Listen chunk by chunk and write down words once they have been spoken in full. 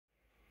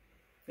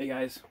Hey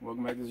guys,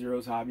 welcome back to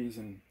Zero's Hobbies,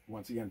 and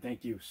once again,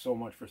 thank you so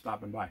much for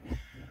stopping by.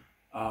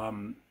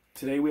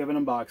 Today we have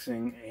an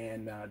unboxing,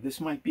 and this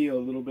might be a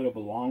little bit of a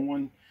long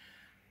one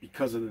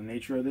because of the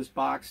nature of this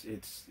box.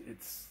 It's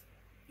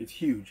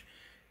huge,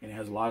 and it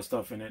has a lot of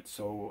stuff in it.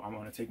 So I'm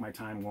going to take my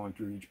time going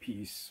through each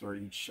piece or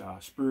each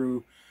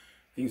sprue,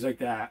 things like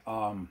that,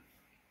 and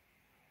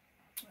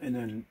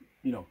then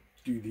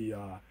do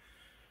the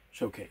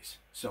showcase.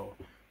 So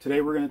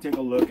today we're going to take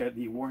a look at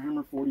the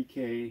Warhammer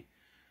 40K.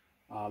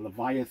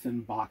 Leviathan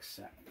box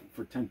set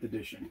for 10th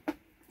edition.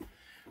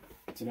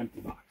 It's an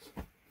empty box.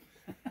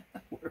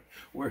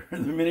 Where are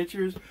the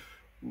miniatures?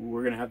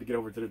 We're gonna have to get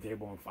over to the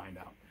table and find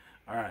out.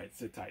 All right,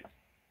 sit tight.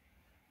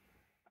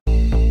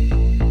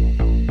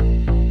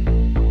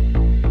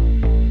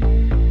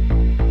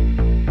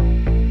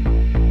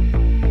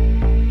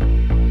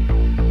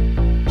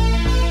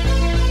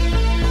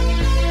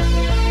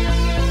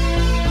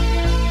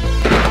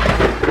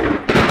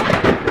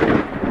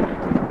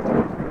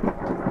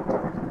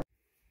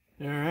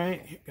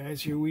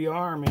 Guys, here we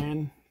are,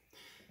 man.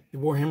 The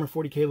Warhammer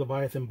 40K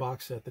Leviathan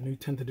box set, the new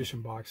 10th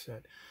edition box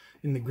set.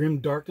 In the grim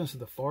darkness of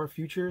the far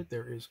future,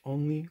 there is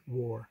only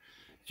war.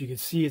 As you can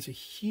see, it's a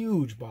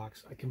huge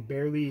box. I can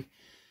barely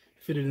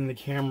fit it in the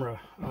camera.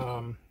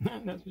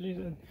 That's what she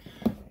said.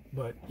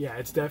 But yeah,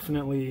 it's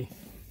definitely,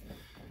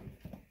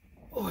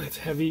 it's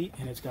heavy,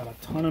 and it's got a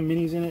ton of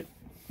minis in it.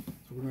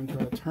 So we're going to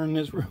try to turn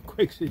this real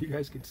quick so you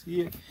guys can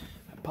see it.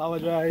 I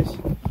apologize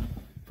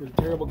for the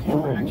terrible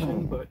camera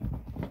action, but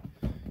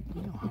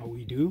you know how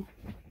we do.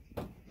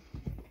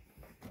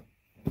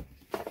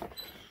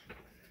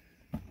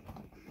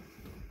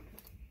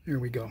 There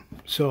we go.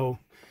 So,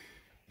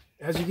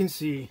 as you can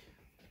see,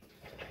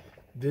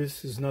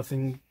 this is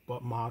nothing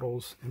but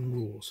models and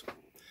rules.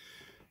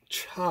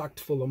 Chocked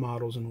full of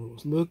models and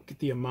rules. Look at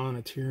the amount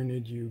of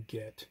Tyranid you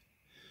get.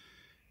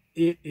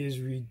 It is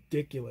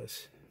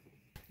ridiculous.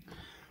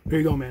 There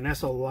you go, man.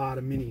 That's a lot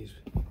of minis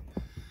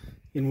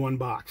in one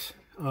box.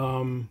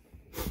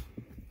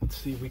 Let's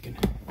see if we can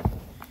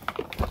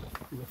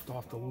lift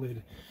off the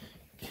lid.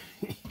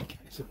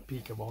 Guys, a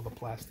peek of all the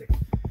plastic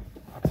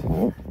that's in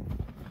here.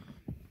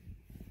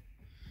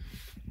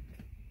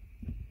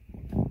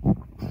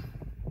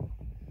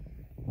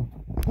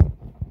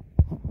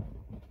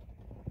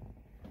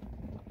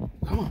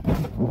 Come on.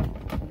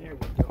 There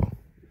we go.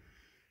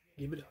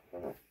 Give it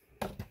up.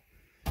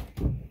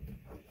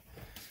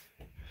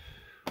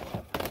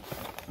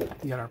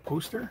 You got our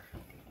poster.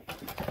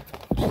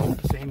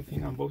 The same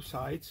thing on both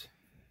sides.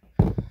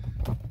 The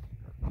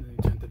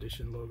 10th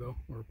edition logo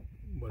or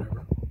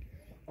whatever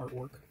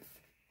artwork.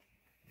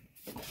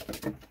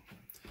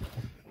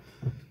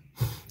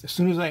 As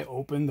soon as I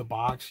opened the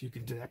box, you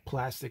could do that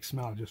plastic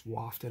smell just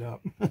wafted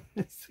up.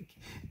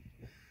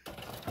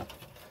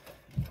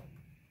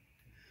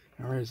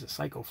 Or is a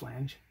psycho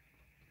flange.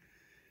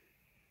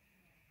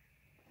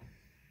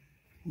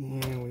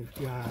 And we've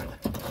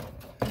got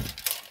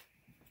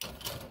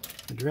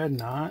the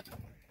dreadnought.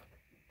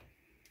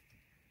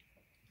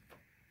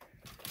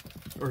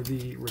 Or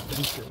the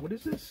Redemptor. What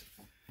is this?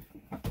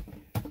 Oh,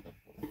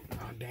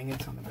 dang it,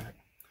 it's on the back.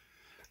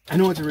 I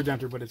know it's a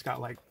Redemptor, but it's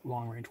got like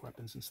long range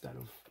weapons instead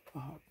of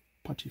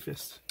punchy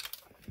fists.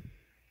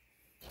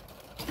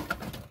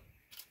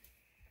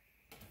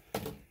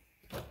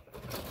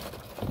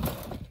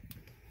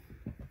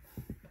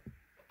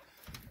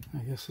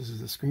 I guess this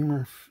is the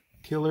Screamer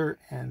Killer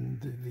and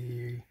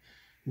the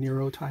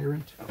Nero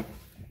Tyrant.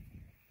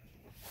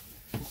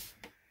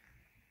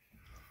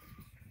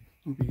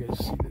 Hope you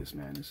guys see this,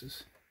 man. This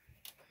is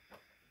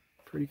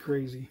pretty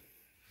crazy.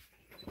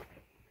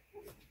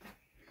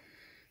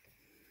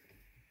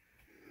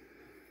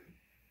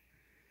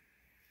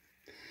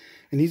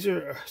 And these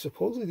are,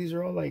 supposedly these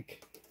are all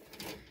like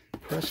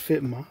press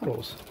fit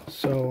models.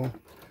 So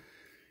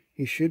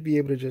you should be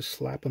able to just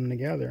slap them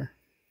together.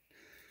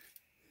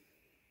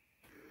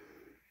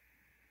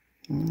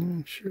 I'm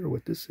not sure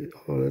what this is.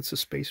 Oh, that's a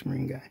Space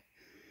Marine guy.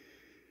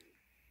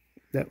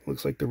 That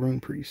looks like the Rune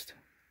Priest.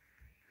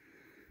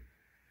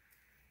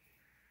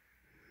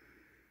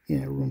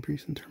 Yeah, Rune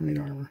Priest in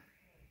Terminator armor.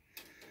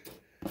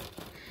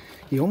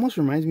 He almost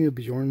reminds me of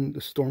Bjorn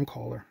the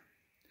Stormcaller.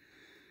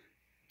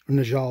 Or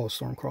Najal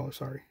Stormcaller,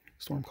 sorry.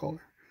 Stormcaller.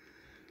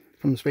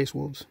 From the Space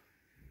Wolves.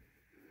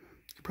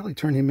 You could probably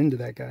turn him into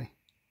that guy.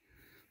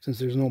 Since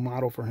there's no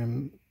model for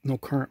him. No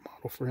current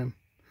model for him.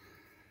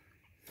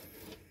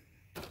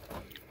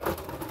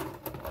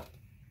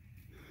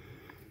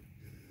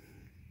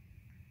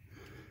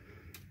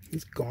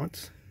 These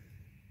gaunts.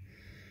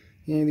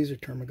 Yeah, these are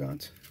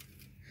Termagants.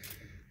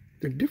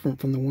 They're different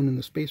from the one in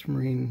the Space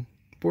Marine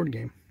board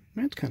game.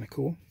 That's kind of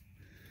cool.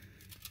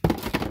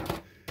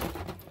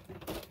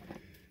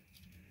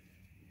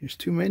 There's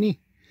too many.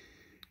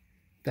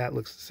 That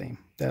looks the same.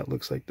 That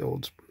looks like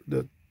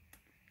the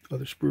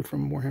other sprue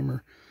from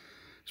Warhammer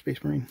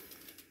Space Marine.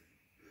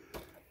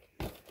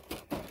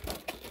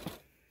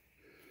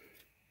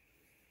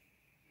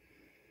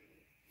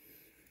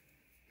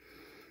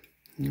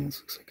 And this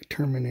looks like a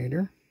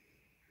Terminator.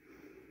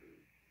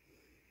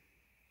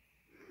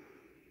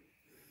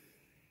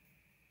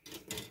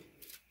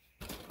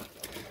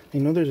 I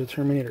know there's a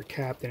Terminator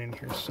Captain in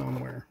here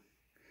somewhere.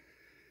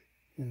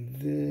 And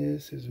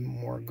this is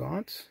more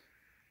Gaunts.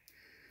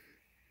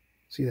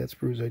 See, that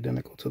sprue is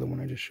identical to the one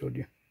I just showed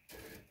you.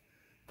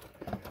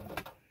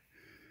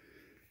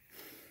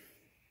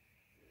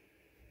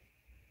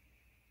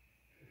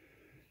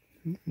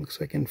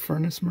 Looks like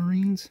Infernus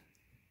Marines.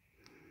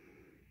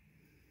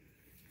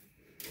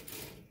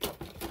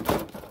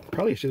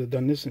 Probably should have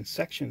done this in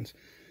sections.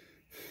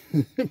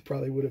 It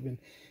probably would have been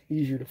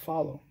easier to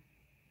follow.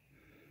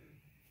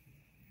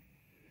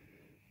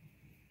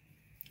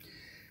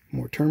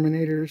 More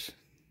Terminators.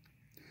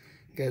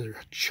 You guys are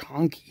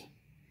chunky.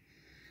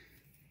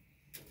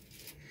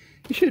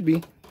 You should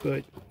be,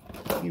 but,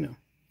 you know,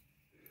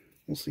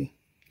 we'll see.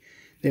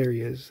 There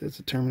he is. That's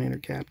a Terminator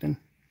Captain.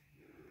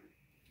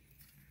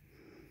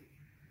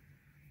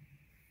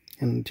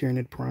 And the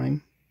Tyranid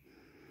Prime.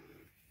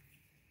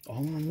 All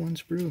on one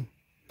sprue.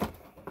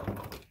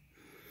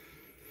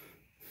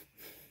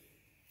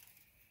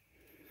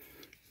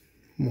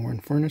 More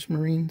Infernus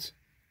Marines.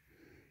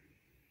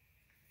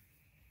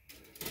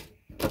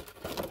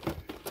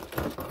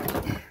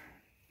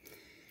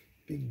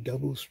 Big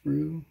double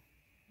sprue.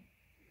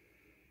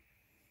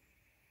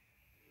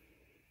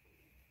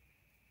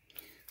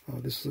 Oh,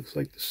 this looks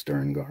like the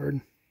Stern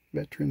Guard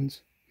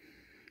veterans.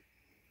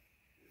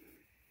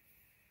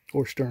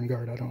 Or Stern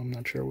Guard, I'm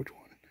not sure which one.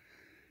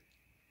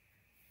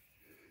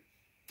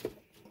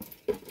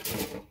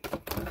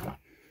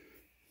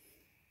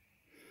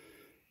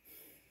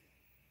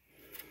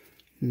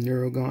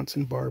 Neurogaunts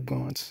and Barb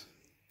Gaunts.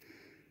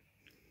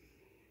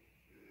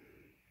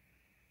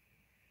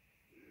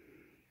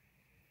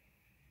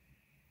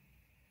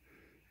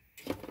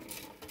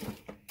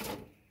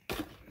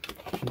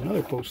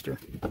 Another poster.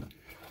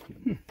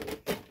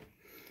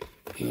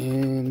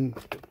 And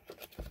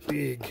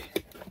big.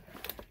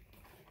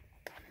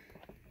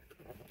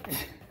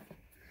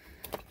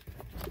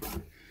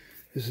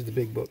 This is the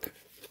big book.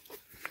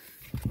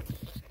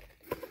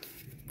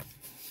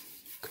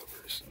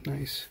 Covers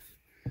nice.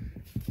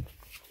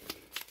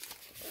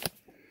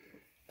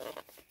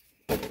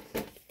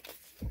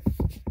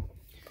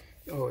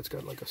 Oh, it's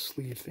got like a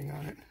sleeve thing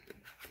on it.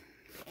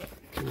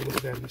 Okay, we'll look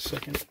at that in a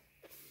second.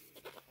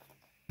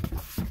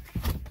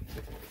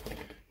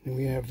 And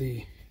we have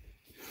the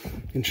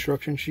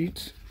instruction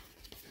sheets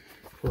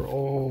for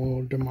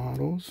all the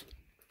models.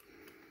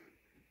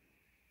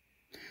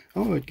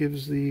 Oh, it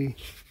gives the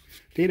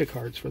data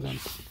cards for them.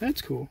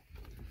 That's cool.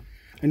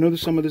 I know that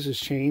some of this has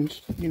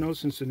changed, you know,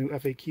 since the new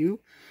FAQ,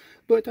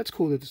 but that's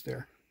cool that it's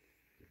there.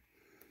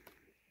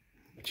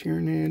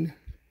 Tyranid.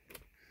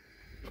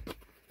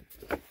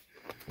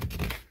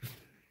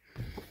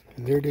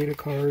 And their data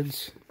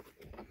cards.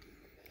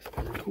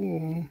 Very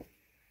cool.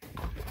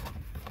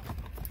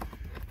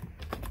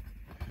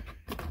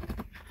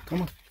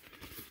 Come on.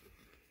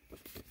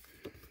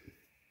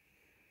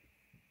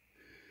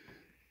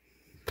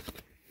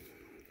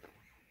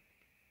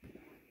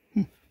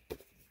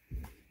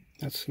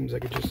 That seems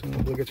like it's just an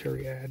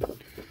obligatory ad.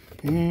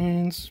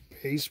 And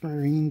Space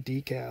Marine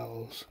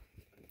decals.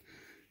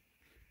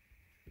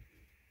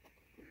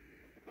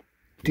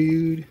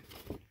 Dude.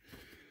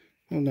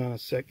 Hold on a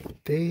sec.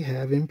 They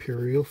have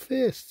Imperial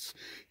fists.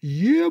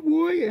 Yeah,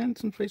 boy. And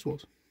some face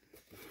wolves.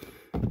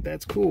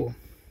 That's cool.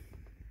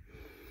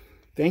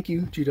 Thank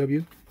you,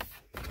 GW.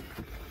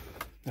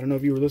 I don't know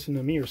if you were listening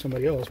to me or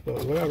somebody else,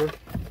 but whatever.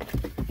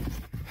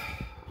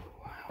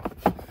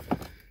 Wow.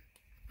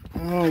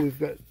 Oh, we've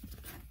got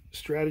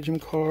stratagem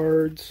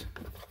cards.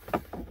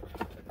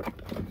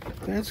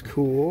 That's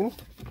cool.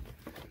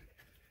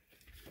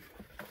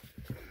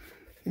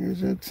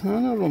 There's a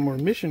ton of them, or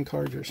mission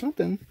cards or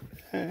something.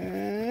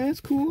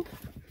 That's cool.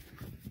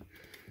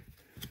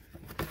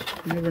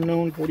 Never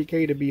known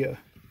 40K to be a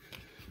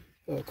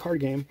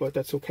card game, but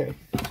that's okay.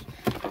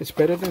 It's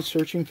better than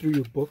searching through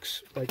your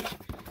books, like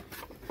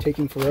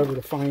taking forever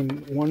to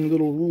find one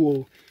little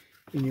rule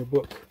in your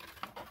book.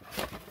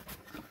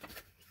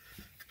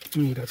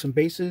 And you got some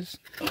bases.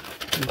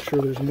 I'm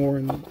sure there's more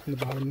in the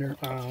bottom there.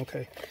 Ah,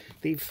 okay.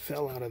 They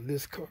fell out of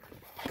this card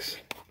box.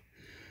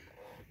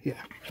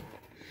 Yeah.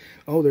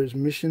 Oh, there's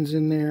missions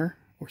in there,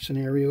 or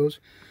scenarios.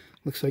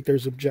 Looks like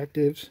there's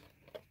objectives.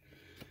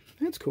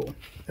 That's cool.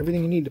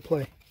 Everything you need to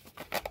play.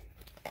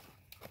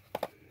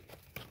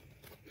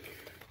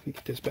 Let me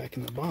get this back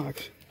in the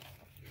box,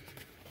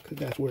 because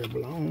that's where it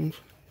belongs.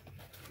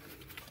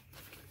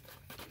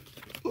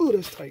 Oh,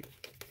 that's tight.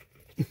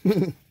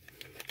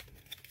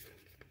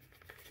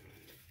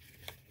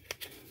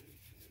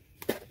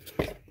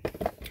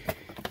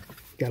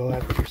 Gotta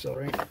laugh at yourself,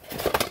 right?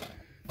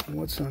 And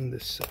what's on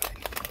this side?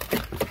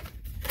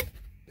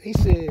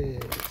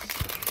 Bases.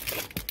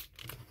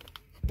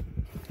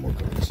 More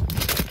cards.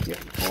 Yeah,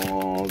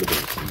 all the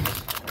bases.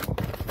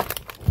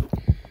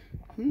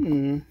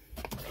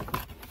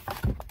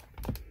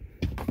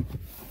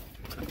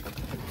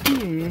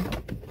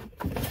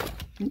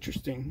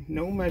 Interesting.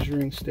 No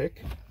measuring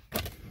stick.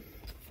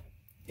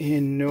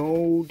 And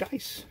no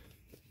dice.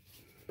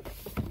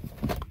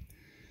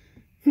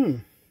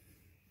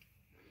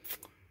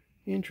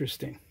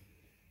 Interesting.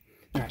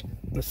 All right,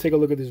 let's take a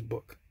look at this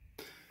book.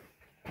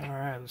 All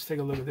right, let's take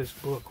a look at this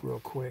book real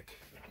quick.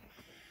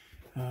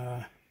 Oh,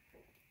 man,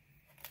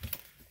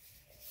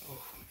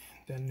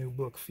 that new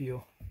book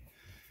feel.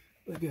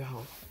 Look at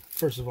how,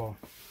 first of all,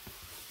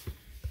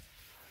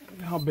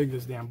 how big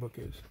this damn book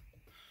is.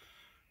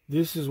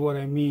 This is what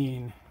I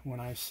mean when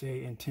I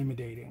say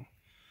intimidating,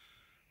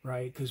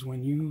 right? Because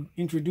when you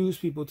introduce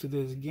people to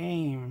this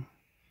game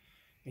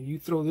and you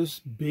throw this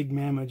big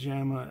mamma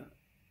jamma,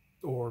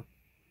 or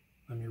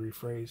let me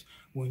rephrase,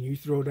 when you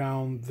throw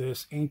down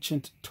this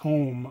ancient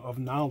tome of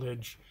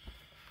knowledge,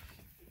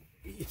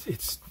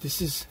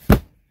 this is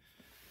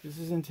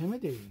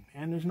intimidating,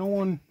 and there's no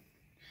one's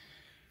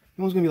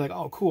gonna be like,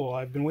 oh cool,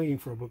 I've been waiting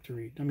for a book to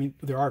read. I mean,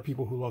 there are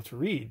people who love to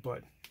read,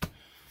 but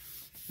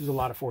there's a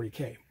lot of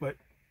 40K. But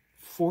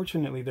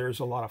fortunately, there's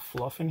a lot of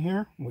fluff in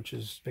here, which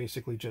is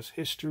basically just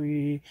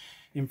history,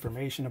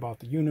 information about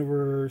the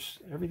universe,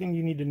 everything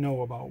you need to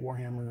know about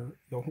Warhammer,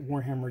 the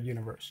Warhammer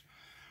universe,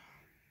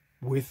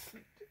 with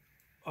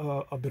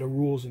a bit of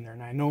rules in there.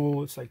 And I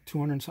know it's like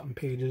 200 something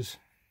pages,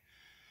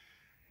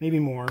 maybe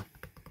more,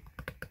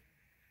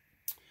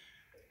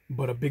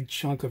 but a big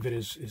chunk of it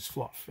is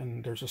fluff,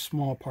 and there's a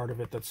small part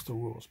of it that's the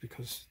rules,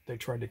 because they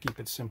tried to keep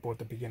it simple at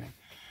the beginning.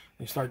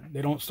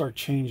 They don't start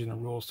changing the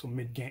rules till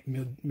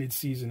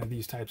mid-season of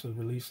these types of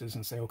releases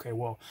and say, okay,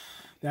 well,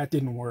 that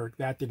didn't work,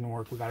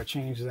 we got to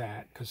change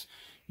that, because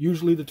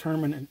usually the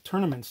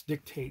tournaments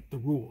dictate the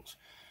rules.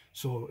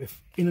 So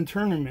if in a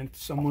tournament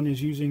someone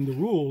is using the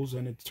rules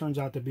and it turns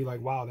out to be like,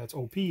 wow, that's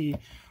OP,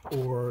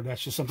 or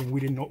that's just something we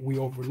didn't know, we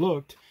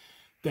overlooked,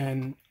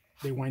 then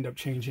they wind up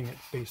changing it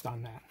based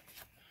on that.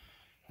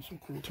 There's some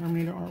cool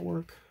Terminator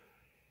artwork.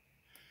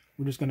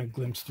 We're just going to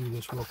glimpse through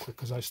this real quick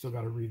because I still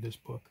got to read this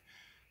book.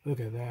 Look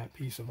at that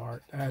piece of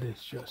art. That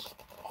is just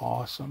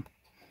awesome.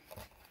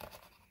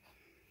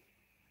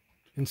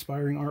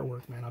 Inspiring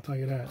artwork, man, I'll tell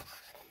you that.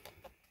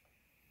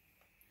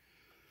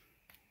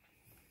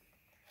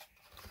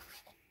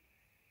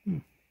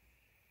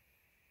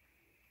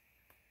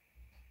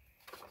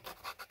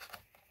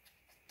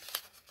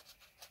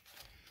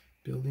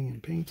 Building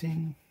and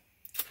painting.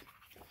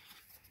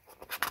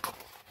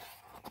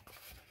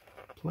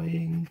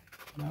 Playing,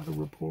 battle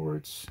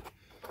reports.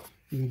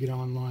 You can get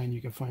online, you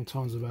can find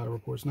tons of battle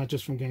reports, not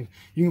just from games.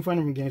 You can find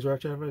them from Games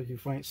Workshop. You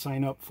can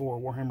sign up for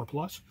Warhammer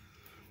Plus,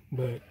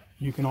 but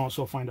you can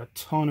also find a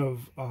ton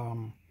of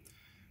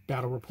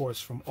battle reports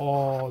from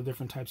all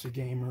different types of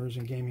gamers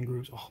and gaming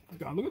groups. Oh my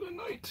god, look at that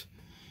knight.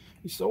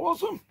 He's so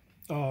awesome.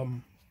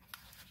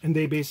 And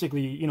they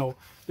basically, you know,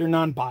 they're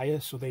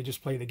non-biased, so they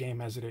just play the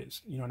game as it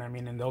is. You know what I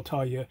mean? And they'll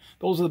tell you,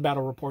 those are the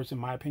battle reports, in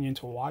my opinion,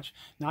 to watch.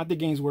 Not that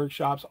Games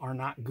Workshops are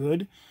not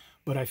good,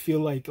 but I feel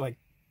like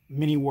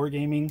mini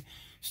wargaming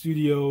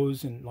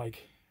studios and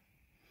like,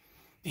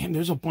 damn,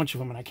 there's a bunch of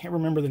them, and I can't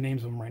remember the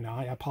names of them right now.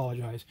 I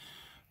apologize.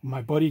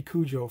 My buddy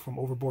Cujo from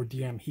Overboard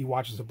DM, he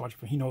watches a bunch of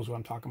them. He knows what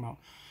I'm talking about.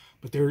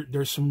 But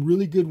there's some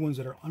really good ones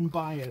that are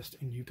unbiased,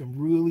 and you can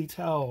really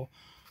tell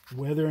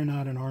whether or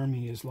not an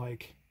army is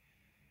like,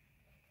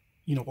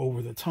 you know,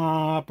 over the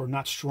top or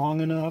not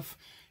strong enough,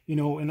 you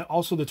know. And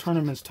also the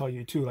tournaments tell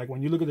you too, like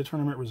when you look at the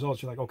tournament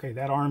results, you're like, okay,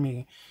 that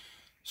army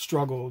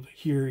struggled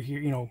here,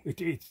 you know,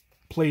 it's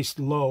placed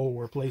low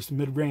or placed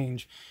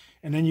mid-range.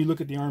 And then you look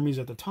at the armies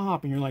at the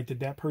top and you're like, did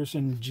that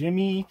person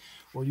jimmy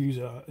or use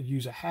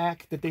a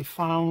hack that they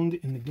found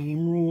in the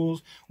game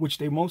rules, which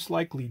they most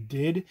likely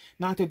did.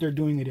 Not that they're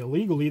doing it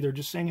illegally, they're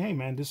just saying, hey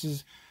man, this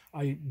is,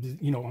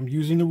 you know, I'm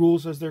using the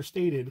rules as they're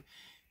stated.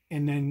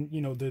 And then,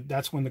 you know,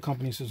 that's when the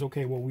company says,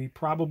 okay, well, we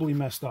probably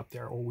messed up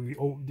there, or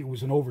it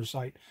was an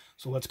oversight,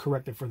 so let's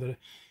correct it for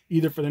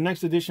either for the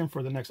next edition,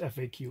 for the next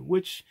FAQ,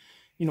 which,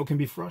 you know, can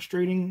be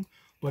frustrating,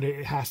 but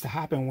it has to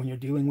happen when you're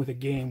dealing with a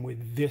game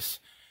with this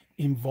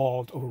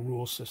involved of a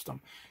rule system.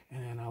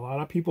 And a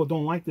lot of people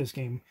don't like this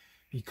game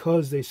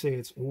because they say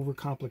it's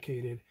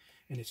overcomplicated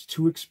and it's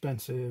too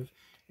expensive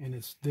and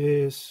it's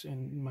this,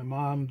 and my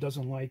mom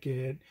doesn't like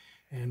it,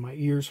 and my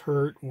ears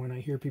hurt when I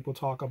hear people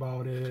talk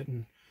about it,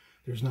 and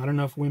there's not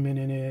enough women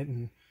in it,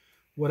 and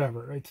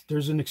whatever.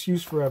 There's an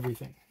excuse for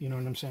everything, you know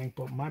what I'm saying?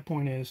 But my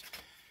point is,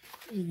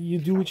 you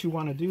do what you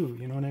want to do,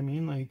 you know what I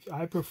mean? Like,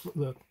 I prefer,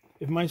 look,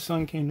 if my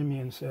son came to me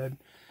and said,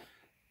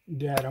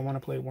 Dad, I want to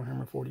play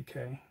Warhammer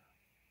 40K,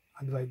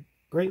 I'd be like,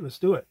 great, let's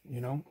do it, you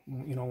know,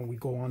 we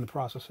go on the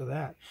process of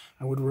that.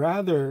 I would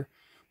rather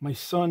my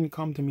son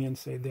come to me and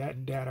say,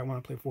 Dad, I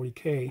want to play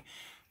 40K,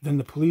 than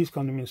the police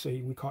come to me and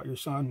say, we caught your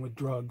son with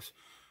drugs,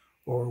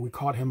 or we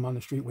caught him on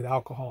the street with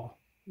alcohol.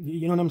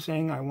 You know what I'm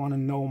saying? I want to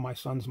know my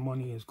son's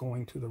money is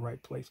going to the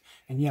right place.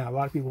 And yeah, a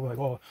lot of people are like,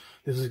 oh,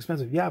 this is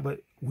expensive. Yeah,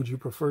 but would you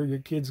prefer your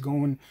kids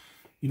going,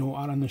 you know,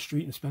 out on the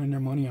street and spending their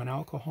money on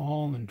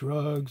alcohol and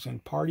drugs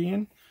and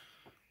partying?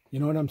 You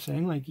know what I'm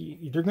saying? Like,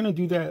 they're going to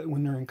do that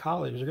when they're in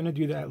college. They're going to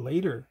do that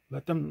later.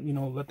 Let them, you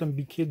know, let them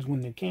be kids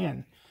when they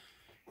can.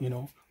 You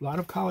know, a lot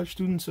of college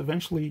students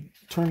eventually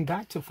turn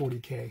back to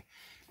 40K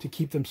to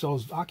keep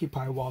themselves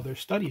occupied while they're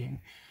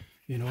studying.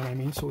 You know what I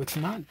mean? So it's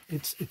not,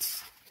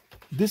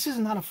 this is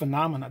not a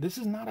phenomenon. This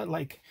is not a,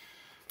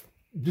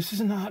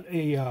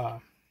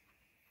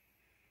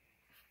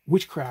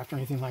 witchcraft or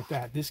anything like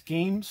that. This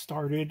game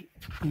started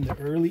in the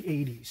early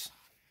 80s,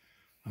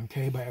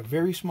 okay, by a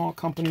very small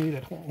company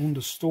that owned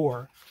a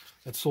store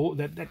that sold,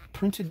 that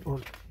printed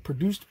or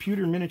produced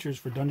pewter miniatures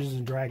for Dungeons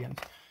and Dragons.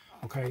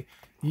 Okay,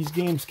 these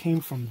games came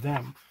from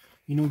them.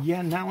 You know,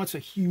 yeah, now it's a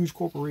huge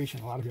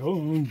corporation. A lot of people,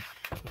 oh,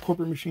 the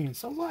corporate machine.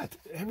 So what?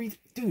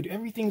 Dude,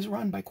 everything's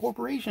run by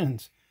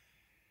corporations.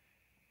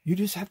 You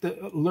just have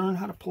to learn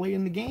how to play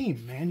in the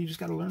game, man. You just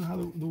got to learn how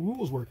the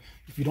rules work.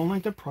 If you don't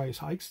like the price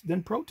hikes,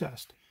 then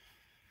protest.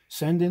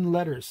 Send in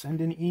letters,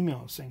 send in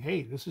emails saying,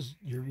 hey, this is,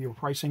 you're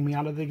pricing me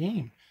out of the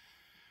game.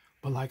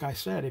 But like I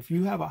said, if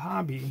you have a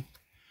hobby,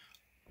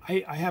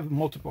 I have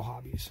multiple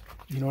hobbies.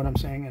 You know what I'm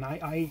saying? And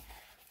I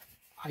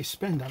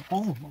spend on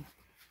all of them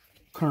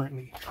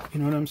currently. You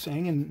know what I'm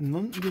saying?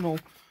 And you know,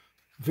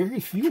 very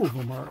few of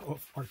them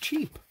are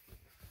cheap.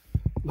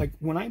 Like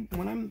when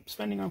I'm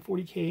spending on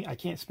 40K, I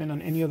can't spend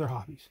on any other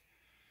hobbies.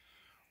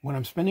 When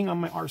I'm spending on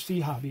my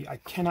RC hobby, I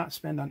cannot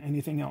spend on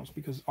anything else,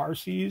 because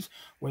RCs,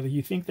 whether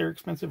you think they're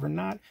expensive or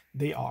not,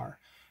 they are.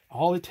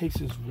 All it takes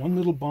is one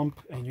little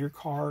bump and your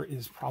car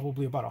is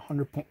probably about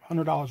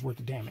 $100 worth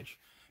of damage.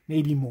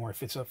 Maybe more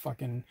if it's a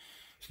fucking,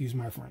 excuse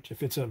my French,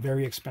 if it's a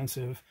very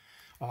expensive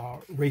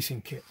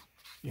racing kit.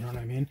 You know what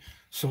I mean?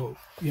 So,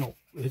 you know,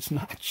 it's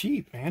not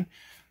cheap, man.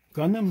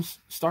 Gundams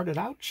started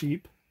out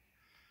cheap,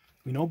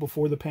 you know,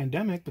 before the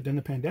pandemic, but then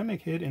the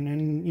pandemic hit, and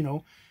then, you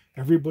know,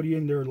 everybody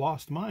in their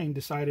lost mind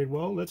decided,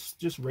 well, let's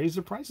just raise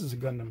the prices of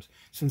Gundams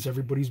since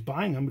everybody's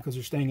buying them because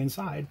they're staying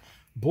inside,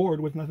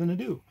 bored with nothing to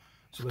do.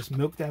 So let's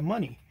milk that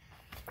money.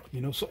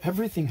 You know, so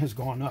everything has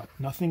gone up.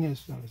 Nothing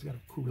is, oh, it's got a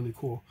really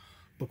cool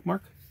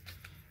bookmark.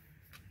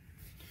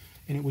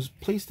 And it was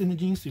placed in the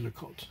Gene Stealer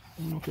cult.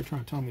 I don't know if they're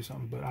trying to tell me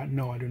something, but I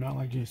know I do not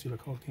like Gene Stealer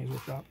cult Games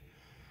Workshop.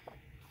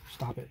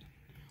 Stop it.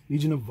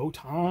 Legion of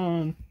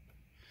Votan.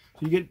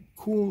 So you get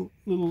cool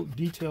little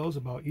details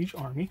about each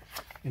army,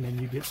 and then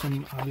you get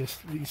some,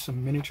 obviously,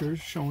 some miniatures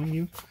showing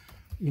you,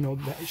 you know,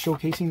 that,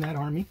 showcasing that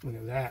army. Look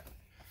at that.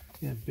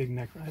 Yeah, big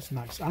neck. That's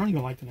nice. I don't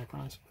even like the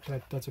Necrons,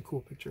 but that's a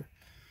cool picture.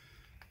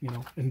 You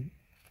know, and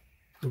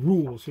the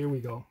rules. Here we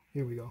go.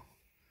 Here we go.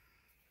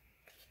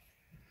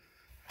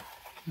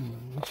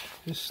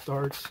 This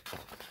starts.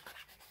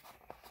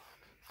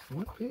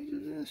 What page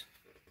is this?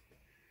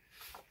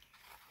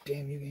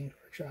 Damn you, Games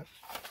Workshop.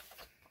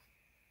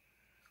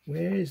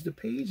 Where is the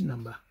page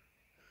number?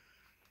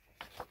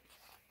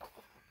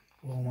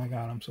 Oh my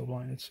God, I'm so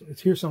blind.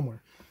 It's here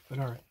somewhere. But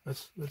all right,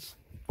 let's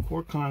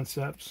core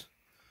concepts.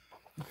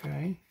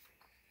 Okay.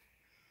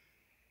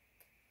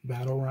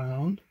 Battle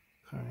round.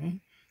 Okay.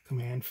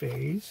 Command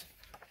phase.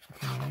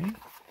 Okay.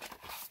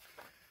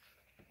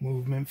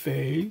 Movement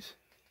phase.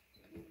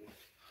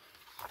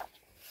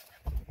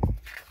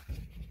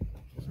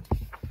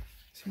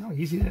 See how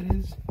easy that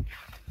is?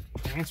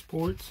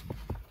 Transports.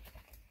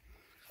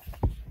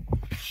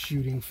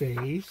 Shooting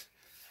phase.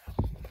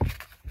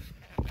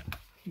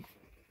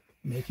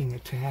 Making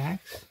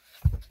attacks.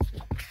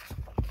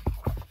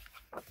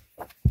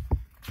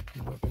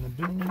 Weapon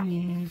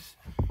abilities.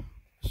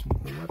 Some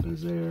cool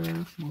weapons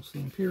there.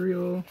 Mostly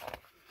Imperial.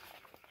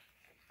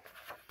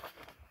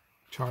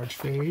 Charge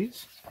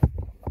phase.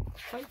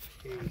 Fight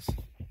phase.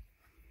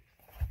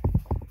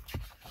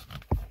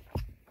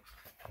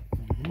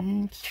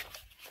 Alright.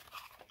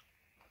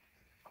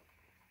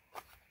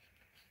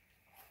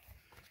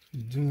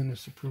 I'm doing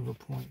this to prove a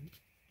point.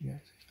 Yes,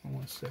 hold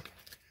on a second.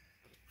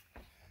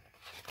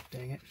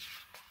 Dang it.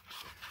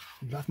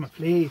 I lost my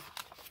plate.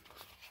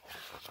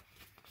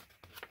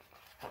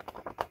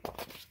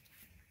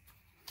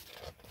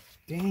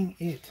 Dang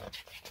it.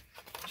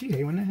 Gee,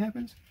 hey, when that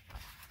happens.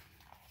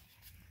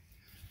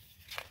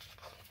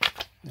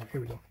 Right,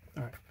 here we go.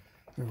 Alright.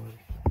 Where were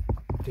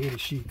we? Data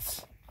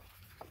sheets.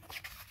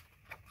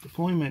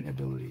 Deployment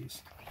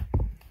abilities.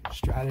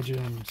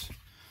 Stratagems.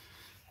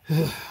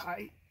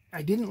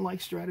 I didn't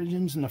like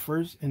stratagems in the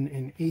first,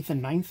 in 8th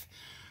and 9th,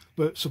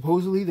 but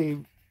supposedly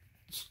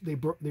they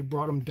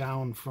brought them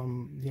down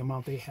from the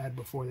amount they had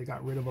before. They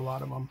got rid of a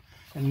lot of them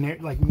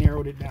and like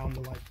narrowed it down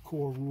to like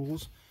core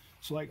rules.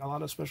 So like a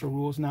lot of special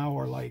rules now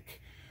are like,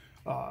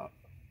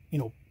 you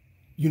know,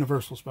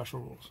 universal special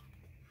rules,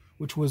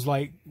 which was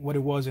like what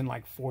it was in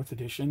like 4th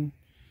edition,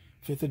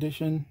 5th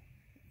edition,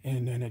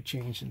 and then it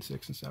changed in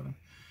 6 and 7.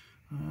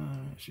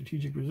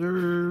 Strategic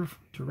reserve,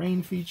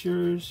 terrain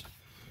features.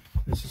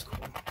 This is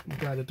cool. I'm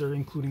glad that they're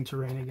including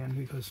terrain again,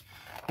 because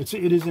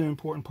it is an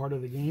important part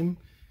of the game.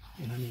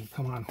 And I mean,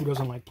 come on, who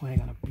doesn't like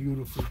playing on a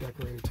beautifully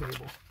decorated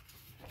table?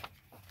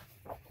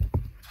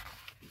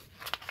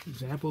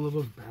 Example of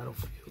a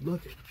battlefield.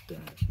 Look at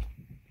that.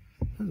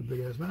 That's a big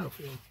ass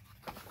battlefield.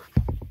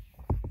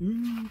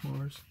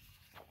 Mars.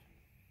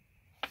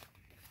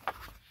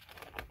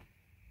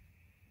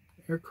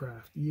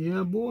 Aircraft.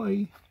 Yeah,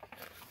 boy.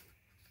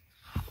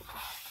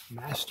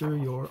 Master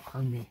your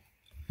army.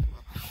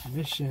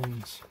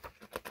 Missions.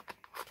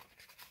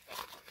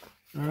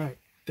 Alright,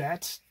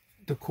 that's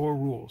the core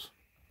rules.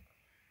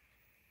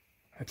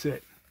 That's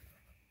it.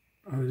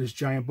 This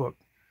giant book.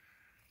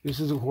 This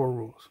is the core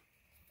rules.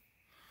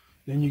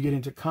 Then you get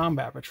into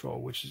Combat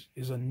Patrol, which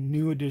is a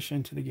new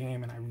addition to the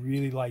game, and I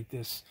really like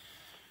this.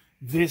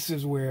 This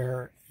is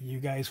where you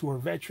guys who are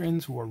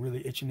veterans, who are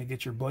really itching to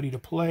get your buddy to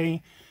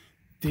play,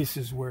 this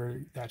is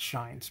where that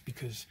shines,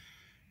 because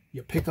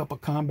you pick up a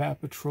Combat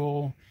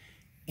Patrol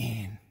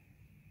and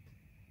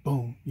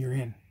boom, you're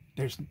in.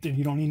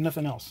 You don't need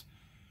nothing else,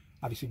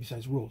 obviously,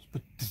 besides rules,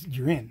 but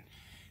you're in.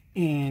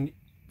 And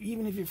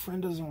even if your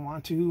friend doesn't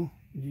want to,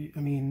 I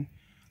mean,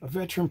 a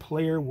veteran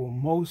player will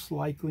most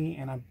likely,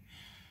 and I'm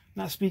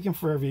not speaking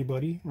for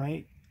everybody,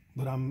 right?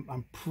 But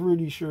I'm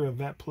pretty sure a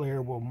vet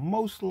player will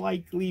most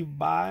likely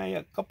buy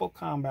a couple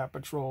Combat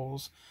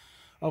Patrols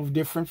of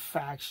different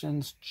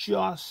factions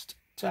just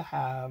to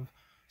have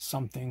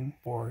something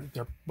for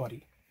their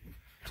buddy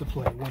to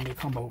play when they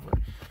come over.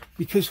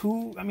 Because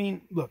I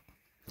mean, look,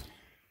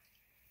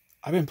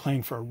 I've been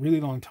playing for a really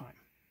long time,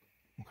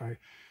 okay?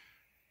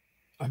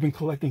 I've been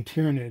collecting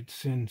Tyranids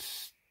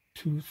since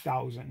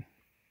 2000.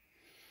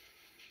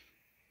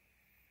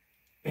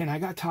 And I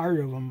got tired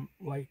of them,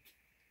 like,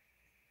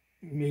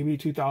 maybe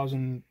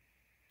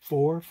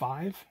 2004,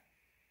 5.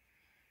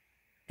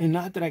 And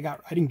not that I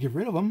didn't get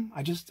rid of them.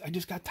 I just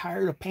got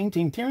tired of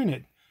painting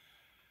Tyranid.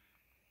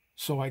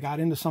 So I got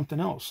into something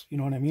else, you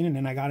know what I mean? And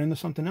then I got into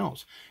something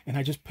else. And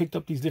I just picked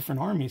up these different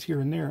armies here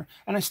and there.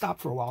 And I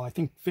stopped for a while. I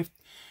think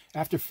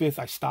after 5th,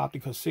 I stopped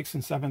because 6th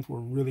and 7th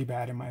were really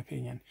bad in my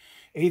opinion.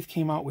 8th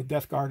came out with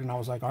Death Guard, and I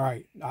was like, all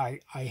right,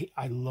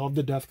 I love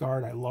the Death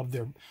Guard. I love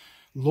their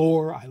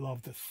lore. I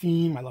love the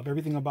theme. I love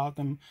everything about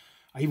them.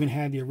 I even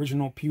had the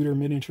original pewter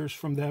miniatures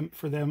for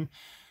them,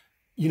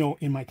 you know,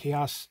 in my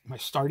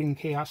starting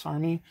Chaos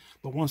army.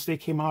 But once they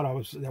came out,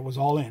 that was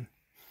all in.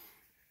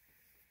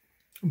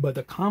 But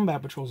the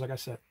Combat Patrols, like I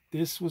said,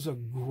 this was a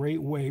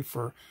great way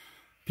for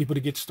people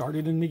to get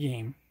started in the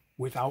game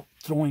without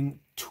throwing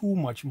too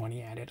much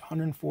money at it.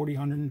 $140,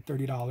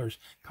 $130.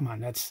 Come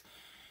on,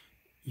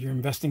 you're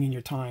investing in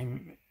your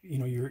time, you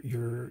know,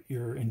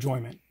 your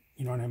enjoyment.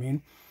 You know what I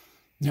mean?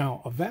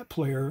 Now, a vet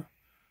player,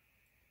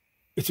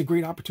 it's a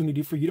great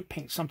opportunity for you to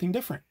paint something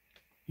different.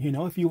 You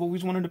know, if you've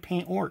always wanted to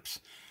paint orcs,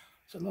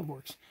 so I love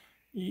orcs.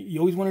 You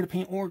always wanted to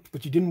paint orcs,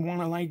 but you didn't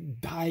want to,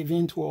 like, dive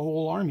into a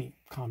whole army.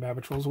 Combat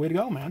Patrol's the way to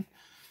go, man.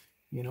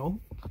 You know,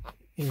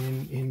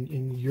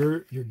 and you're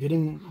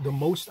getting the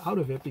most out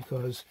of it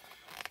because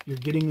you're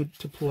getting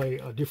to play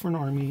a different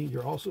army.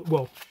 You're also,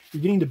 well,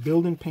 you're getting to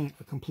build and paint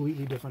a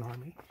completely different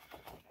army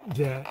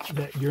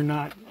that you're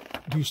not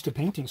used to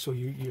painting. So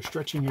you're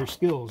stretching your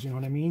skills. You know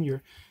what I mean?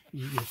 You're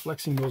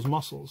flexing those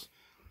muscles.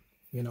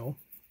 You know.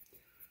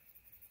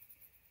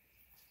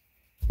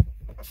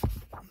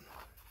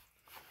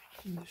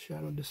 And the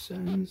shadow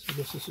descends. I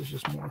guess this is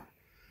just more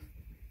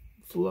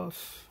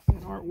fluff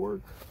and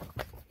artwork.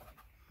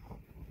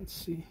 Let's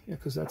see. Yeah,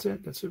 because that's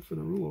it. That's it for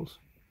the rules.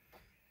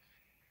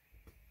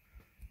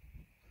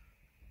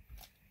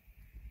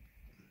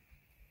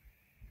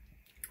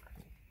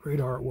 Great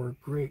artwork.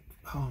 Great.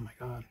 Oh my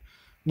God.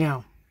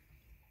 Now,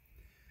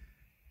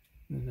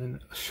 and then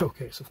a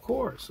showcase. Of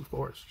course.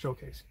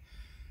 Showcase.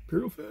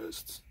 Imperial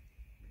Fists.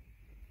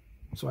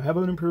 So I have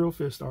an Imperial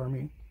Fist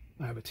army.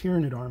 I have a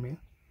Tyranid army.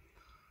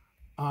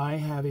 I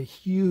have a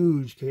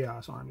huge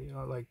Chaos army,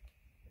 like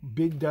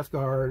big Death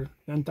Guard,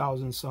 then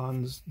Thousand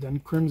Suns, then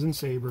Crimson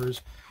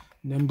Sabers,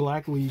 then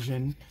Black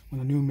Legion when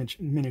the new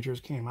miniatures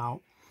came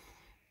out,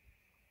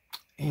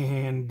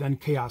 and then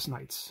Chaos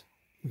Knights,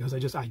 because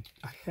I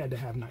had to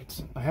have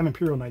Knights. I have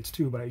Imperial Knights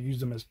too, but I use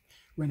them as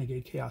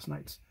Renegade Chaos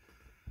Knights.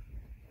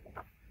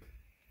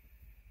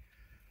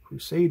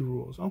 Crusade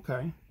rules,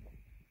 okay.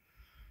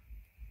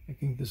 I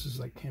think this is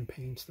like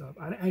campaign stuff.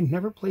 I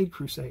never played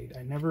Crusade.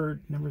 I never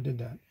did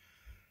that.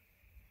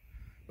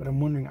 But I'm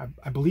wondering,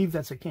 I believe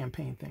that's a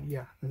campaign thing.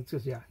 Yeah, it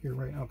says, yeah, you're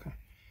right. Okay.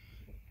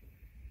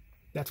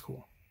 That's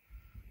cool.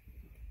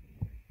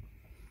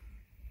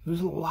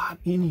 There's a lot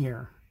in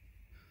here.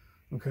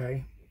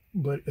 Okay.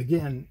 But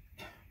again,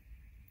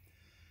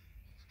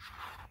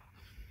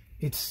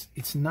 it's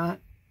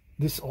not,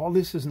 all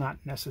this is not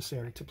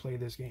necessary to play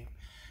this game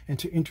and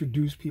to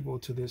introduce people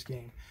to this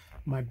game.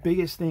 My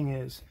biggest thing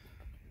is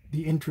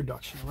the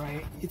introduction,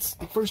 right? It's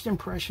the first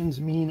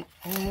impressions mean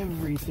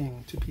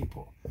everything to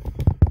people.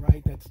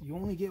 Right? You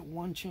only get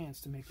one chance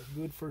to make a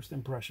good first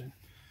impression,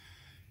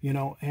 you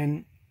know,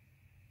 and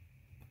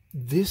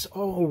this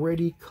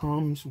already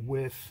comes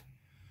with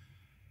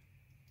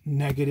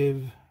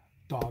negative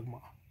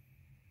dogma.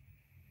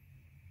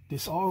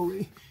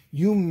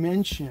 You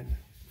mention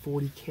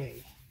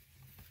 40K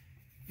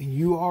and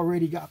you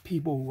already got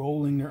people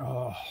rolling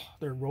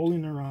they're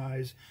rolling their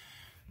eyes,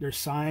 they're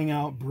sighing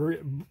out,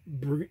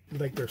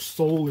 like their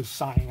soul is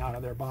sighing out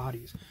of their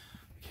bodies.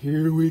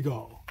 Here we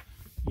go,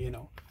 you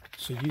know.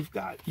 So you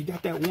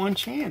got that one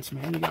chance,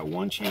 man. You got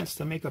one chance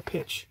to make a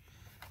pitch,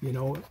 you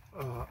know.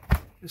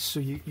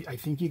 So I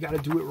think you got to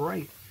do it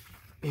right.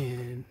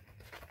 And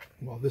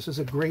well, this is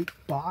a great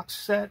box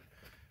set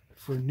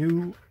for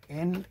new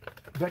and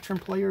veteran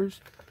players.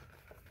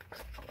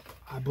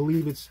 I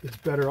believe it's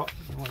better. Well,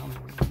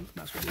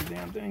 that's what the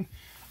damn thing.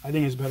 I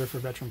think it's better for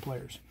veteran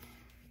players,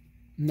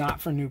 not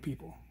for new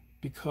people,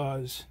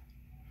 because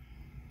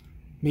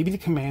Maybe the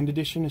Command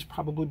Edition is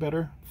probably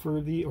better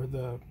for the, or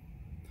the,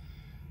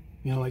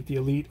 you know, like the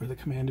Elite or the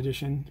Command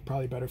Edition,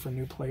 probably better for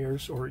new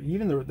players, or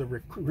even the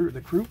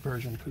recruit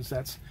version, because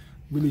that's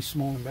really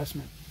small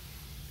investment.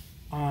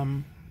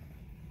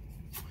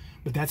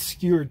 But that's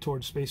skewed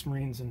towards Space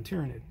Marines and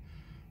Tyranid,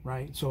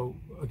 right? So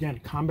again,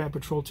 Combat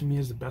Patrol to me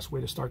is the best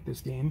way to start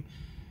this game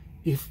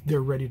if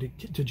they're ready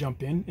to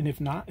jump in. And if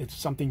not, it's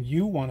something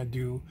you want to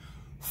do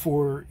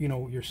for, you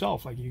know,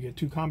 yourself. Like you get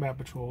 2 Combat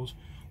Patrols,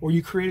 or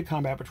you create a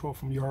Combat Patrol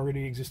from your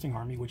already existing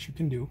army, which you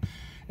can do.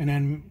 And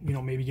then, you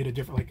know, maybe get a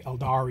different, like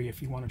Eldari,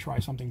 if you want to try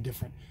something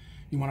different.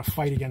 You want to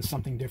fight against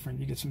something different.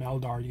 You get some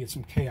Eldar, you get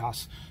some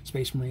Chaos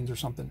Space Marines or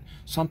something.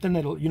 Something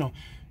that'll, you know,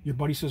 your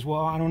buddy says,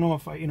 well, I don't know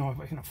if I, you know, if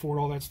I can afford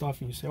all that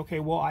stuff. And you say, okay,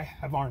 well, I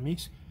have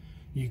armies.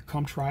 You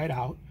come try it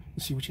out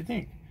and see what you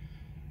think.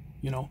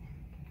 You know,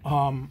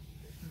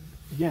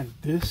 again,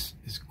 this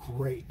is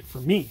great for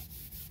me,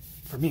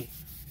 because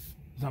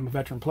I'm a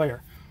veteran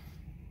player.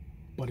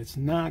 But it's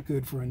not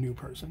good for a new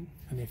person.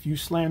 And if you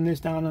slam this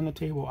down on the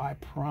table, I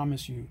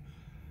promise you,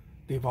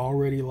 they've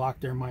already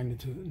locked their mind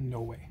into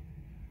no way.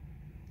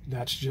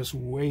 That's just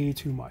way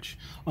too much.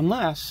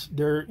 Unless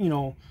they're, you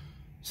know,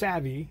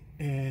 savvy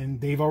and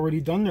they've already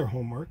done their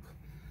homework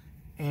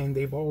and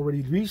they've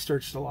already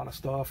researched a lot of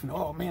stuff, and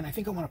oh man, I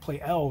think I want to play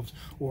elves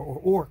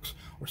or orcs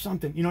or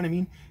something, you know what I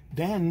mean?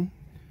 Then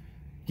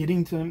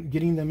getting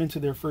them into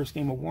their first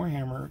game of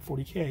Warhammer at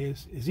 40K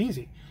is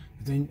easy.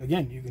 Then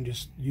again, you can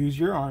just use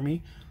your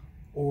army,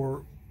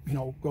 or, you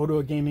know, go to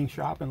a gaming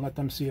shop and let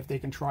them see if they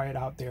can try it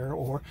out there,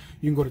 or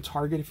you can go to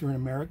Target if you're in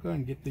America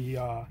and get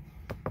the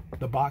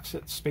box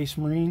set Space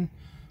Marine,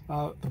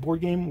 the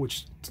board game,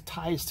 which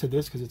ties to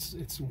this because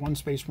it's 1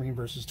 Space Marine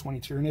versus 20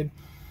 Tyranid,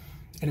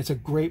 and it's a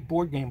great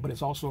board game, but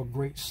it's also a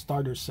great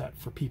starter set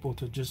for people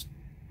to just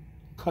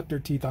cut their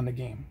teeth on the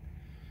game,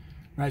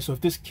 right? So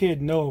if this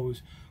kid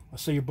knows,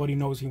 let's say your buddy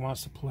knows he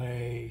wants to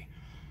play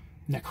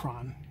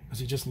Necron because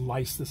he just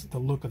likes the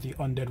look of the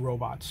undead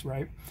robots,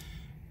 right?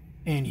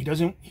 And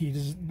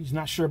he's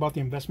not sure about the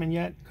investment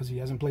yet because he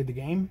hasn't played the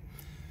game.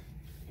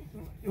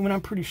 When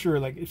I'm pretty sure,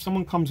 like, if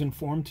someone comes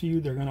informed to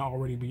you, they're gonna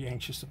already be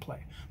anxious to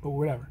play. But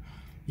whatever,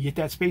 you get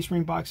that Space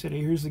Marine box set.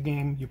 Hey, here's the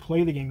game. You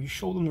play the game. You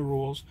show them the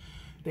rules.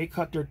 They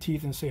cut their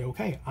teeth and say,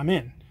 okay, I'm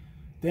in.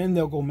 Then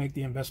they'll go make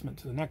the investment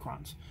to the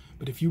Necrons.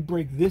 But if you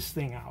break this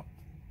thing out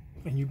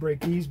and you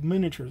break these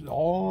miniatures,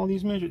 all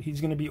these miniatures,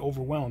 he's gonna be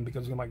overwhelmed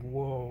because he's like,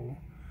 whoa,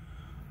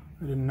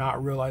 I did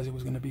not realize it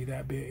was gonna be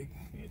that big.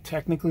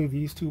 Technically,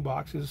 these 2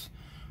 boxes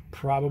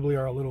probably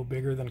are a little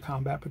bigger than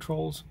Combat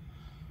Patrols,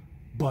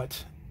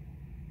 but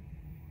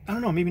I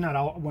don't know, maybe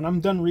not. When I'm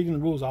done reading the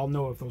rules, I'll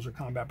know if those are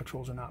Combat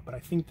Patrols or not, but I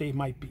think they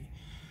might be.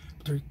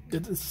 But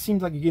it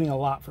seems like you're getting a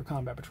lot for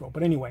Combat Patrol.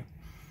 But anyway,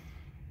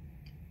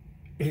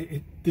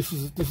 this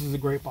is a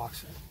great box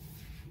set.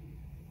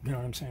 You know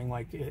what I'm saying?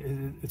 Like,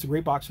 it's a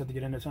great box set to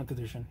get into 10th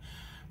edition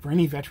for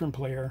any veteran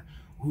player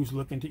who's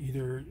looking to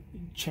either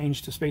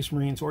change to Space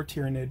Marines or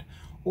Tyranid,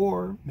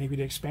 or maybe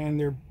to expand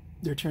their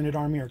Tyranid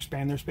army or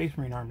expand their Space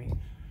Marine army.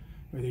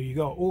 Or there you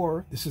go.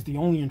 Or this is the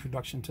only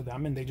introduction to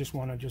them and they just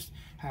want to just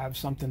have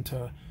something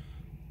to,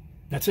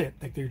 that's it.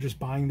 Like, they're just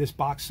buying this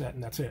box set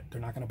and that's it.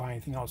 They're not going to buy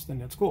anything else. Then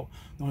that's cool.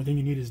 The only thing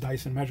you need is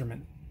dice and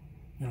measurement.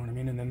 You know what I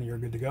mean? And then you're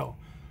good to go.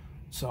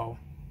 So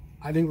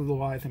I think the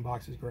Leviathan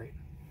box is great.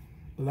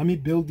 But let me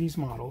build these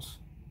models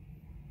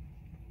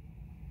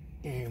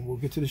and we'll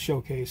get to the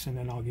showcase and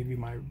then I'll give you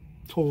my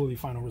totally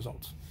final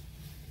results.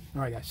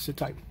 All right, guys, sit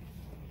tight.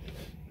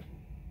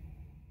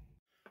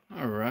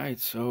 All right,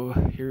 so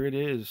here it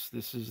is.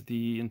 This is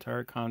the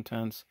entire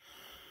contents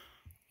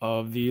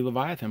of the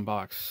Leviathan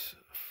box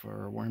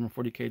for Warhammer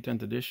 40K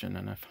 10th edition,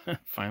 and I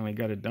finally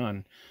got it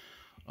done.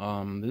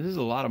 This is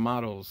a lot of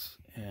models,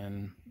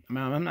 and I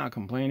mean, I'm not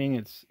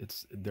complaining.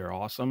 They're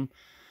awesome.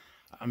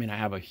 I mean, I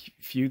have a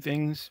few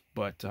things,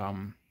 but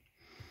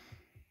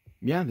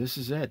yeah, this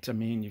is it. I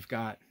mean, you've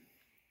got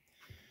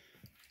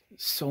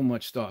so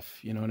much stuff.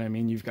 You know what I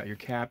mean? You've got your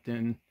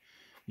captain.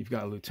 You've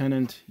got a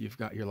lieutenant, you've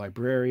got your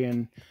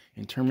librarian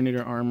in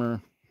Terminator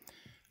armor,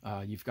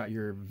 you've got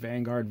your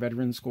Vanguard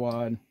veteran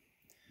squad,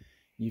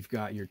 you've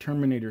got your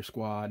Terminator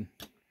squad,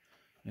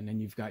 and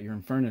then you've got your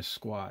Infernus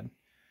squad.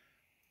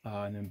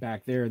 And then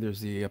back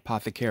there's the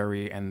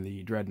Apothecary and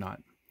the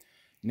Dreadnought.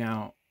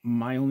 Now,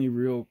 my only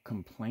real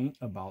complaint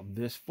about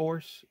this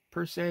force,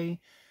 per se,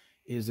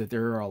 is that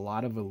there are a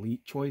lot of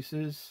elite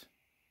choices.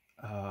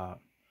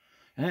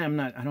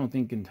 And I don't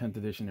think in 10th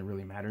edition it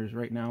really matters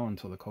right now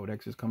until the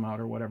codexes come out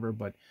or whatever,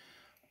 but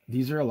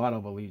these are a lot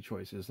of elite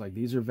choices. Like,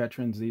 these are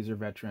veterans,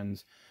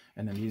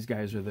 and then these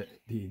guys are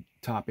the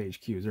top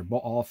HQs. They're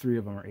all 3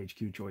 of them are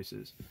HQ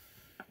choices.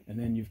 And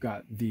then you've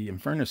got the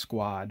Infernus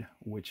squad,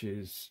 which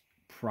is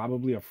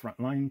probably a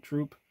frontline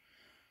troop,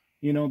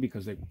 you know,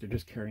 because they're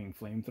just carrying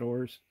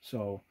flamethrowers.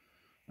 So,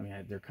 I mean,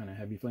 they're kind of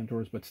heavy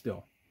flamethrowers, but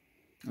still.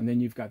 And then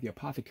you've got the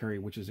Apothecary,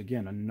 which is,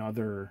 again,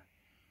 another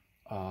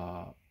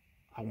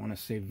I want to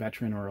say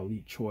veteran or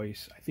elite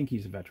choice. I think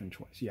he's a veteran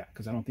choice, yeah,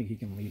 because I don't think he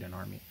can lead an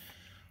army.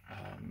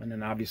 And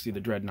then obviously the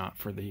Dreadnought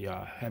for the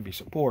heavy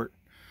support,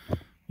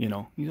 You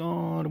know, he's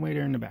all the way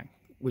there in the back,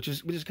 which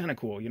is kind of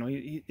cool. You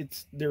know,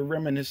 they're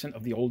reminiscent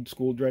of the old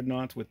school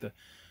dreadnoughts with the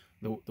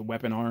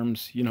weapon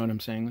arms. You know what I'm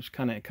saying? It's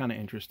kind of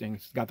interesting.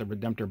 It's got the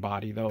Redemptor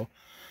body though.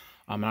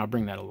 And I'll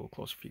bring that a little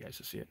closer for you guys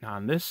to see it. Now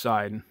on this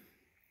side,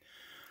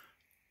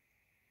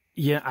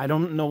 yeah, I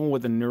don't know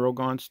what the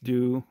Neurogaunts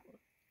do,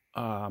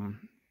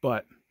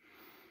 but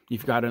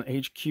you've got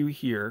an HQ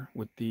here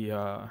with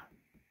the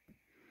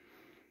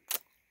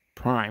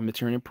Prime, the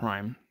Tyranid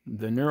Prime.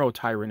 The Neuro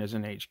Tyrant is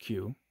an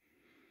HQ.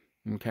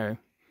 Okay,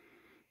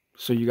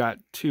 so you got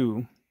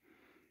two.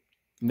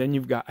 And then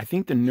you've got, I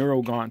think the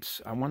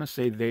Neurogaunts, I want to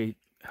say they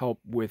help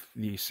with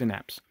the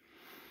Synapse.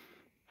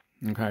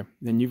 Okay,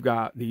 then you've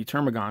got the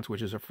Termagants,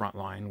 which is a front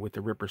line, with the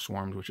Ripper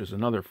Swarms, which is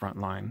another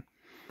front line.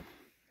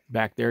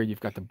 Back there, you've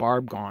got the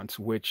Barb Gaunts,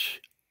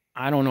 which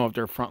I don't know if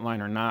they're front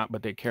line or not,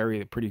 but they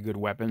carry a pretty good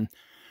weapon.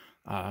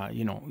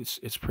 You know,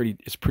 it's pretty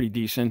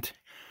decent.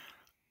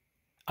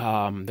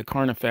 The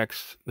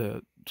Carnifex,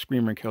 the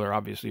Screamer Killer,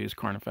 obviously is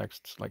Carnifex.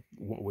 It's like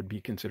what would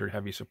be considered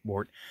heavy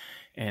support,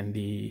 and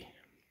the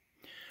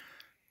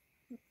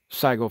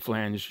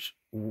Psychophalange,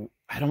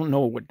 I don't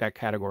know what that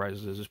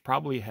categorizes as. It's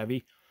probably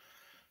heavy,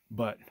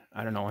 but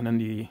I don't know. And then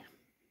the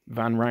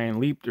Von Ryan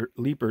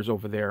Leapers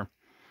over there,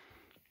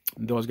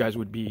 those guys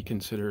would be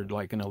considered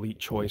like an elite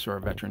choice or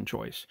a veteran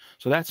choice.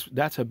 So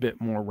that's a bit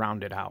more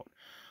rounded out,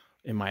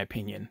 in my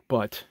opinion.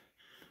 But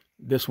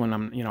this one,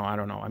 I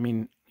don't know. I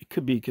mean, it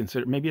could be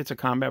considered, maybe it's a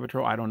combat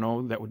patrol. I don't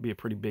know. That would be a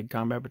pretty big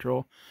combat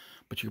patrol,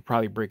 but you could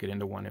probably break it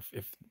into one if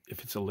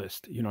it's a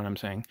list. You know what I'm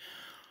saying?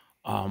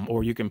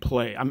 Or you can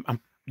play.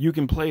 You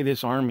can play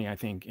this army, I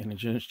think, in a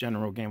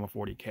general game of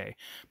 40K.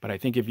 But I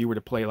think if you were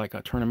to play like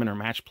a tournament or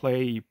match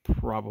play, you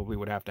probably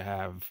would have to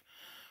have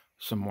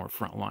some more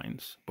front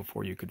lines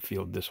before you could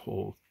field this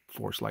whole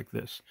force like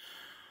this.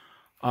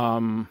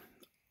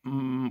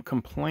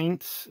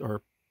 Complaints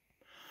or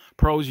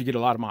pros, you get a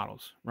lot of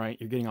models, right?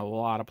 You're getting a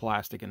lot of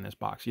plastic in this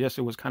box. Yes,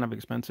 it was kind of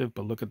expensive,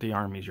 but look at the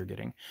armies you're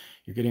getting.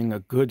 You're getting a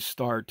good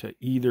start to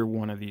either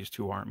one of these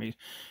two armies.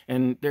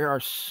 And there are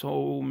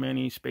so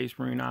many Space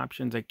Marine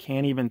options. I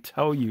can't even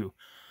tell you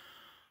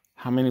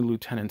how many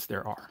lieutenants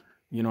there are.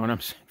 You know what I'm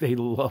saying? They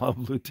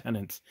love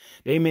lieutenants.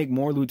 They make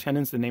more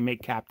lieutenants than they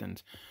make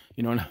captains.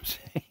 You know what I'm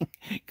saying?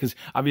 Because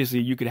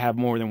obviously you could have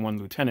more than one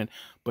lieutenant,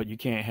 but you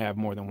can't have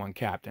more than one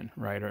captain,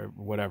 right? Or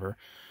whatever.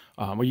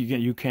 Well,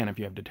 you can if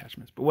you have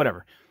detachments, but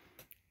whatever.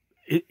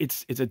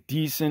 It's a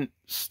decent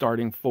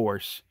starting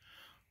force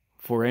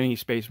for any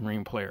Space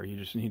Marine player. You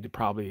just need to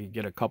probably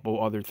get a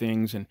couple other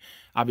things, and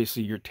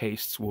obviously your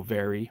tastes will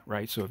vary,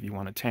 right? So if you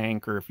want a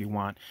tank, or if you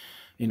want,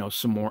 you know,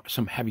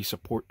 some heavy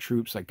support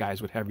troops, like guys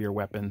with heavier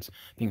weapons,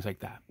 things like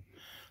that.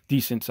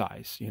 Decent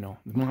size, you know.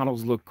 The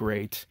models look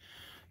great.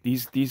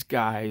 These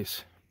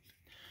guys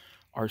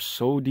are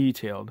so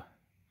detailed.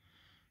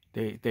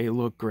 They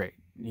look great.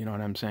 You know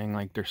what I'm saying?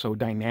 Like, they're so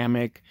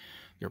dynamic.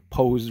 They're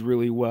posed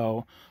really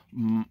well.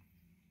 You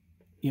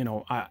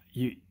know,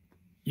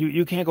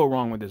 you can't go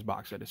wrong with this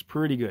box set. It's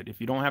pretty good. If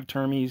you don't have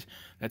termies,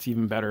 that's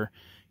even better.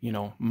 You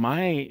know,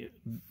 my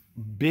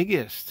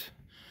biggest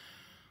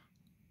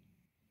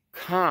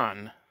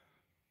con,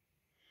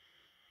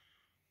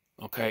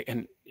 okay,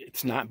 and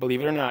it's not,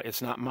 believe it or not,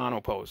 it's not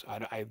monopose.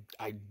 I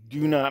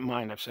do not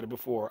mind. I've said it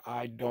before.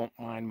 I don't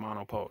mind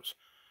monopose.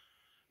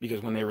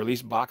 Because when they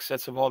release box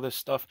sets of all this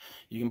stuff,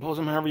 you can pose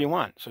them however you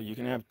want. So you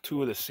can have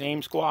two of the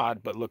same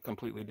squad, but look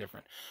completely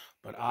different.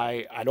 But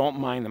I don't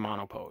mind the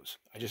monopose.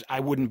 I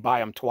wouldn't buy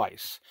them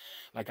twice.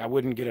 Like, I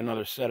wouldn't get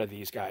another set of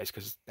these guys,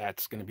 because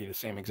that's going to be the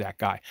same exact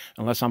guy,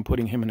 unless I'm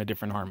putting him in a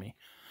different army.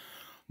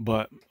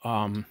 But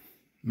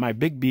my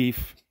big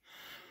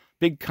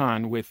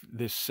con with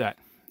this set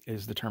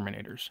is the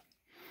Terminators.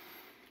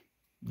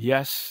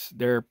 Yes,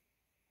 they're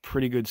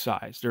pretty good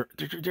size.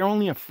 They're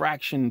only a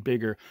fraction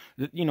bigger.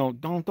 You know,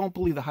 don't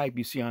believe the hype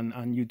you see on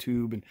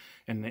YouTube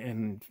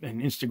and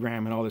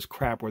Instagram and all this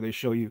crap where they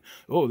show you,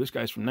 oh, this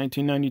guy's from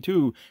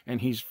 1992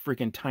 and he's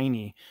freaking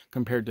tiny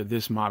compared to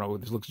this model.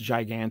 This looks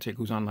gigantic,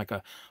 who's on like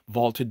a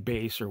vaulted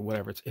base or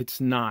whatever.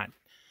 It's not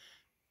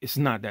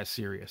that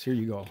serious. Here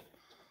you go.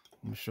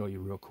 I'm gonna show you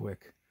real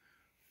quick.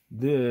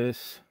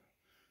 This,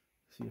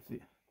 see if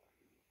you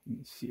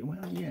can see. Well,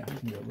 yeah, I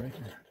can do it right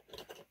here.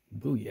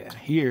 Booyah!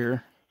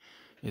 Here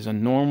is a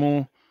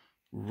normal,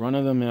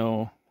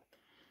 run-of-the-mill,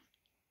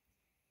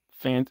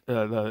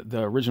 the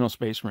original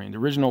Space Marine, the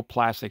original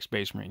plastic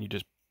Space Marine. You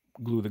just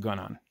glue the gun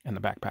on and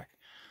the backpack.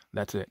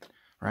 That's it,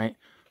 right?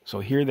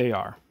 So here they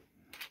are.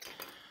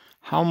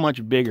 How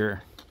much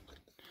bigger?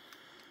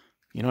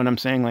 You know what I'm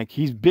saying? Like,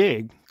 he's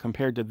big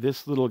compared to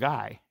this little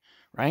guy,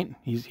 right?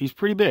 He's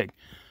pretty big.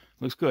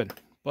 Looks good.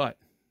 But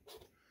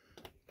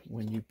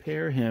when you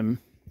pair him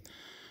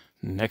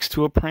next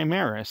to a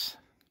Primaris,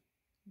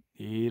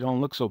 he don't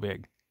look so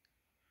big.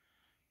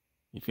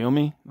 You feel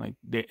me? Like,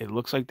 it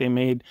looks like they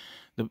made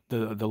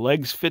the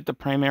legs fit the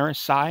Primaris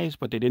size,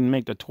 but they didn't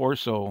make the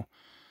torso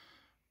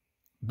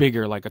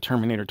bigger like a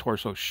Terminator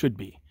torso should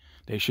be.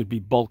 They should be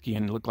bulky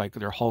and look like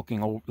they're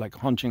hulking, like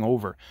hunching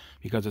over,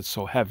 because it's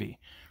so heavy,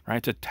 right?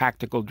 It's a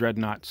tactical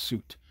dreadnought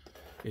suit.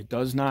 It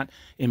does not,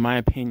 in my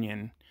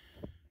opinion.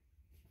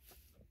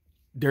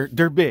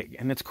 They're big,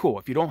 and it's cool.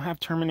 If you don't have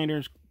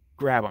Terminators,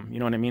 grab them. You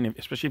know what I mean?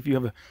 Especially if you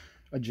have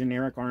a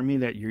generic army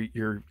that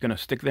you're gonna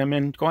stick them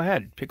in, go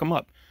ahead, pick them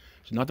up.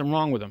 There's nothing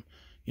wrong with them.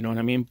 You know what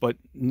I mean? But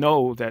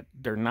know that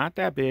they're not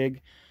that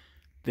big.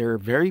 They're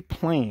very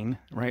plain,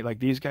 right? Like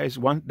these guys,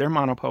 they're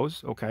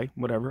monopose, okay,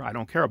 whatever. I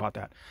don't care about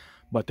that.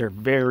 But they're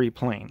very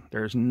plain.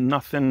 There's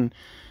nothing.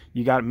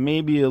 You got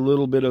maybe a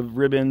little bit of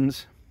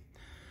ribbons,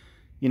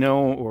 you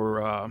know,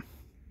 or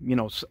you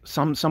know,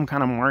 some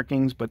kind of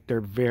markings, but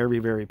they're very,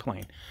 very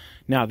plain.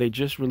 Now they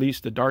just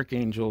released the Dark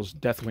Angels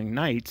Deathwing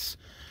Knights.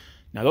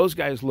 Now those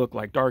guys look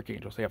like Dark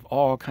Angels. They have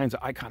all kinds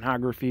of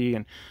iconography,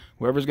 and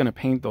whoever's going to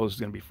paint those is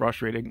going to be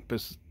frustrated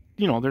because,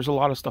 you know, there's a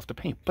lot of stuff to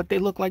paint, but they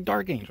look like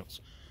Dark Angels.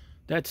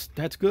 That's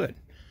good.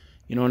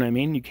 You know what I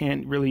mean? You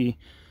can't really,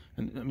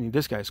 I mean,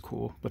 this guy's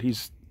cool, but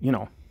he's, you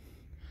know,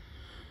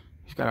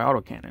 he's got an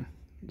autocannon.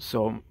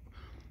 So,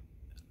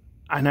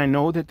 and I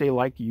know that they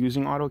like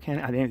using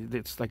autocannon. I think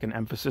it's like an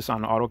emphasis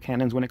on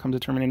autocannons when it comes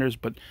to Terminators,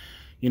 but,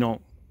 you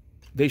know,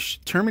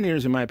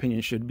 Terminators, in my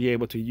opinion, should be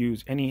able to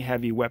use any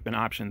heavy weapon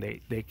option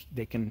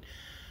they can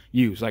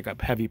use, like a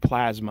heavy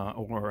plasma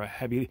or a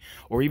heavy,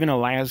 or even a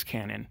las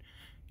cannon,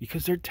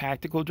 because they're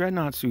tactical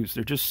dreadnought suits.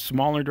 They're just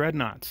smaller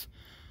dreadnoughts.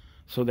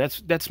 So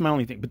that's my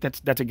only thing, but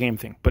that's a game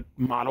thing. But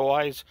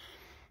model-wise,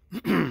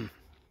 they're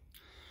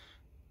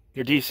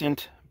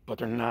decent, but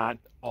they're not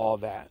all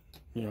that.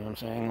 You know what I'm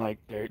saying? Like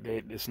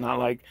it's not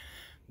like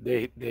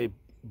they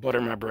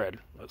butter my bread,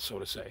 so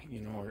to say.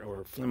 You know,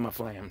 or flim my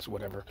flams,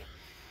 whatever.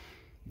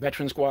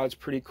 Veteran squad's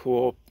pretty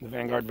cool. The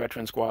Vanguard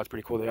veteran squad's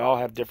pretty cool. They all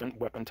have different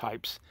weapon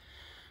types,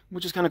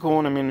 which is kind of cool.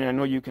 And I mean, I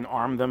know you can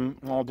arm them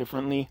all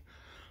differently.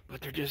 But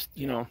they're just,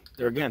 you know,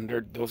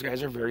 those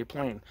guys are very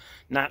plain.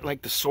 Not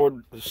like the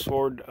sword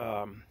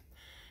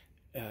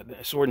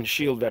and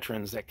shield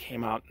veterans that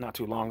came out not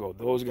too long ago.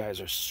 Those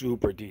guys are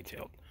super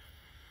detailed.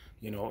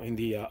 You know, in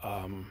the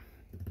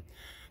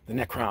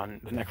Necron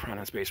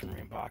and Space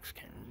Marine box.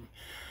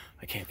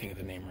 I can't think of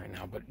the name right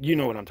now, but you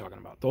know what I'm talking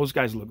about. Those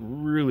guys look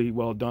really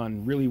well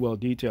done, really well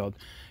detailed,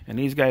 and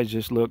these guys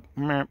just look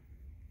meh.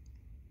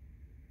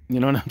 You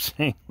know what I'm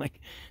saying?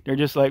 Like they're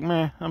just like,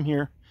 meh, I'm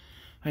here.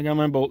 I got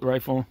my bolt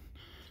rifle,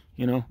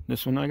 you know,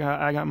 this one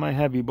I got my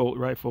heavy bolt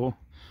rifle,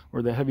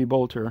 or the heavy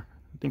bolter.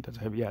 I think that's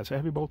a heavy, yeah, it's a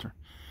heavy bolter,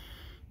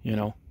 you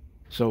know.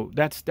 So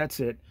that's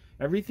it.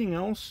 Everything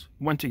else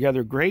went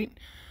together great.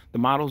 The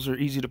models are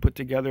easy to put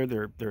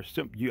together.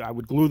 I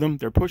would glue them.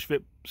 They're push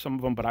fit, some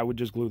of them, but I would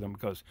just glue them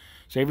because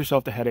save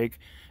yourself the headache.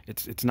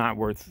 It's not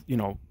worth, you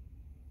know,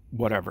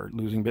 whatever,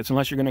 losing bits,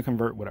 unless you're going to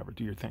convert, whatever,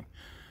 do your thing.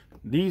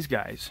 These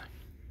guys,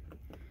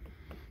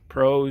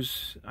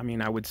 pros, I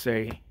mean, I would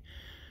say,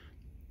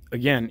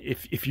 again,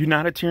 if you're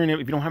not a Tyranid,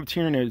 if you don't have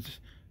Tyranids,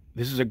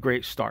 this is a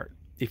great start.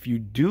 If you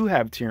do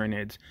have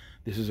Tyranids,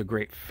 this is a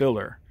great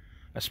filler,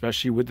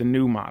 especially with the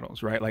new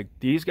models, right? Like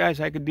these guys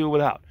I could do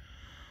without.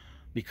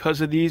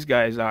 Because of these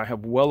guys, I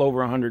have well over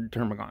 100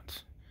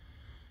 Termagants.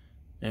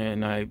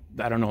 And I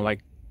don't know,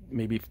 like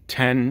maybe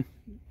 10,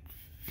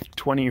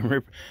 20,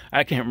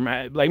 I can't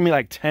remember,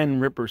 like 10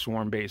 Ripper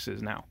Swarm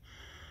bases now.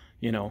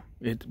 You know,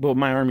 well,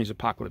 my army's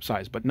apocalypse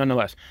size, but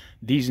nonetheless,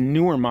 these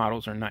newer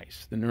models are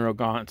nice. The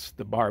Neurogaunts,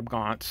 the Barb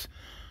Gaunts,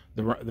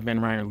 the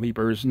Van Ryan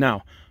Leapers.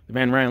 Now, the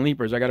Van Ryan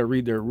Leapers, I got to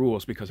read their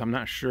rules because I'm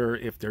not sure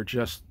if they're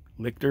just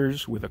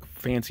lictors with a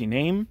fancy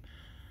name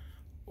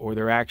or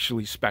they're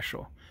actually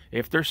special.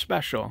 If they're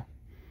special,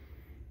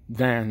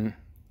 then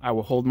I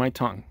will hold my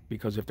tongue,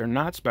 because if they're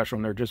not special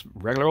and they're just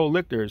regular old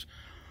lictors,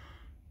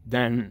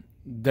 then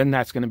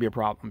that's going to be a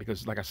problem,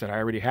 because like I said, I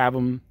already have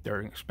them.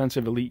 They're an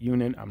expensive elite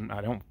unit.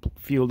 I don't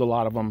field a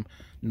lot of them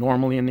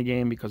normally in the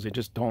game because and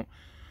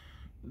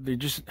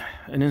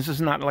this is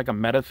not like a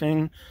meta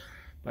thing,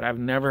 but I've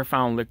never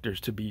found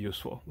lictors to be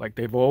useful. Like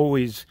they've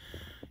always,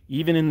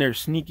 even in their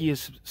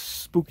sneakiest,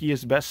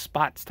 spookiest, best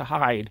spots to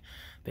hide,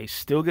 they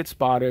still get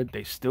spotted.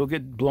 They still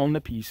get blown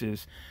to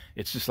pieces.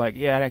 It's just like,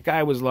 yeah, that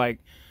guy was like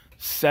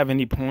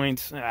 70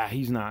 points.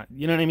 He's not.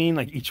 You know what I mean?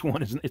 Like each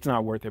one it's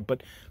not worth it.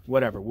 But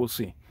whatever, we'll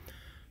see.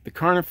 The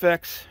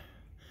Carnifex,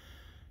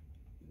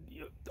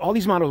 all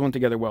these models went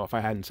together well. If I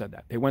hadn't said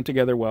that, they went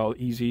together well,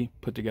 easy,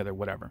 put together,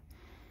 whatever.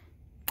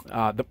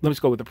 Let's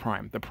go with the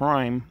Prime. The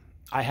Prime,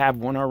 I have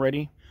one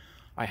already.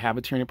 I have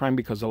a Tyranid Prime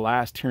because the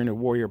last Tyranid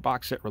Warrior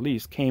box set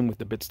release came with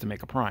the bits to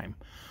make a Prime.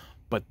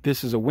 But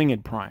this is a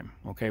Winged Prime,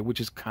 okay,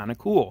 which is kind of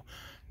cool.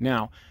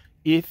 Now,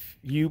 if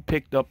you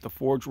picked up the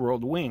Forge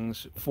World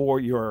wings for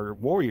your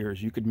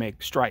warriors, you could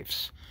make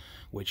Strifes,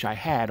 which I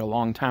had a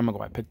long time ago.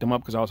 I picked them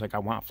up because I was like, I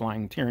want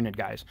flying Tyranid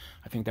guys.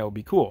 I think that would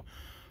be cool.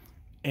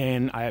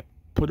 And I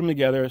put them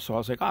together, so I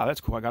was like, oh,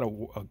 that's cool. I got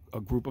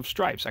a group of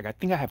Strifes. I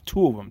think I have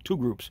two of them, two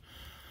groups.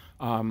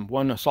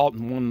 One Assault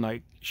and one,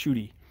 like,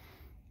 Shooty.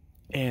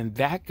 And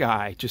that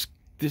guy,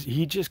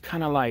 he just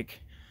kind of,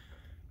 like,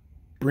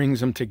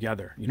 brings them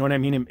together. You know what I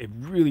mean? It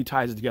really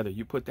ties it together.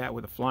 You put that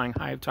with a Flying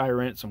Hive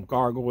Tyrant, some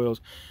Gargoyles.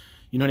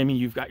 You know what I mean?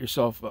 You've got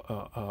yourself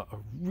a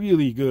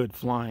really good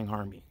flying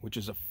army, which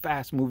is a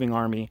fast-moving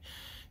army.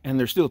 and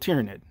they're still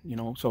Tyranid, you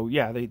know. So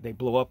yeah, they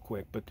blow up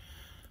quick, but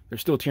they're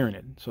still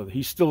Tyranid. So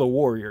he's still a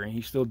warrior, and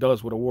he still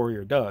does what a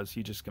warrior does.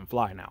 He just can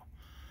fly now.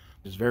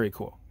 It's very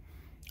cool.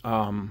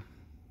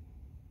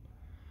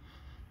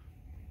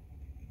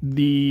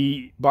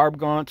 The Barb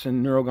Gaunts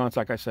and Neuro Gaunts,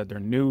 like I said,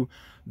 they're new.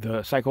 The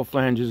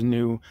Psychophalange is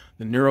new.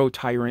 The Neuro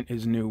Tyrant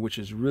is new, which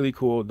is really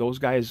cool. Those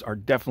guys are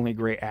definitely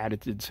great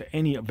added to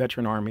any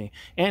veteran army,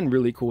 and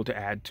really cool to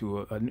add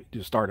to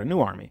to start a new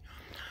army.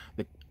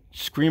 The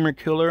Screamer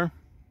Killer,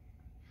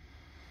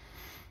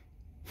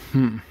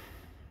 I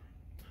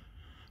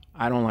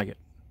don't like it.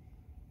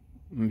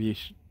 I'm gonna be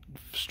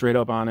straight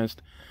up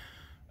honest.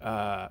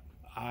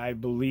 I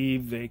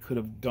believe they could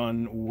have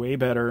done way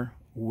better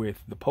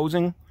with the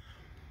posing,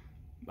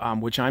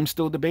 which I'm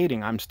still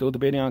debating. I'm still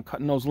debating on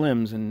cutting those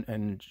limbs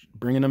and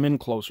bringing them in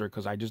closer,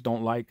 because I just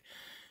don't like,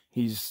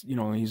 he's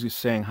just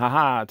saying,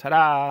 haha,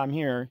 ta-da, I'm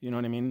here. You know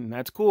what I mean? And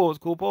that's cool. It's a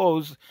cool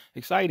pose,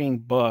 exciting,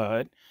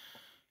 but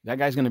that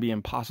guy's going to be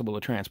impossible to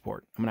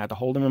transport. I'm going to have to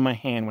hold him in my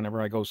hand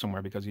whenever I go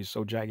somewhere, because he's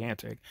so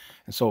gigantic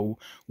and so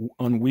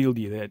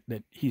unwieldy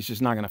that he's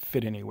just not going to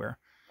fit anywhere.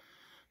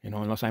 You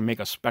know, unless I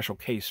make a special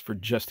case for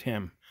just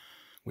him,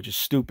 which is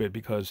stupid,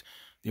 because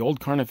the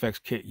old Carnifex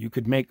kit, you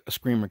could make a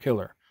Screamer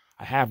Killer.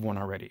 I have one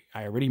already.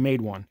 I already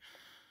made one,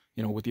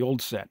 you know, with the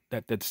old set.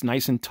 That's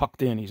nice and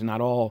tucked in. He's not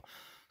all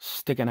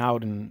sticking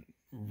out and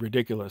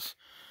ridiculous.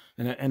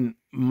 And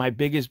my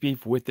biggest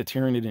beef with the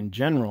Tyranid in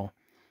general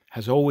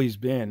has always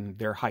been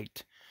their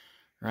height,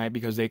 right?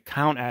 Because they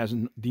count as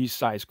these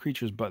size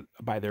creatures, but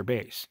by their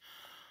base.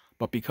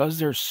 But because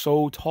they're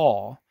so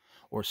tall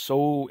or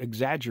so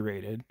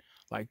exaggerated,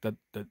 like the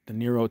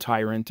Nero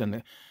Tyrant and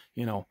the,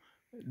 you know,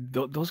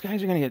 those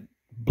guys are going to get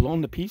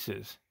blown to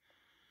pieces.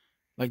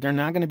 Like, they're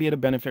not going to be able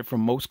to benefit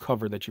from most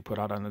cover that you put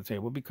out on the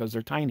table, because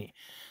they're tiny.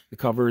 The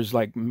cover is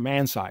like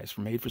man size,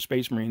 made for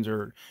Space Marines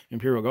or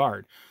Imperial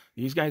Guard.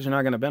 These guys are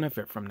not going to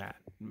benefit from that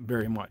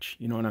very much.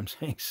 You know what I'm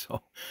saying?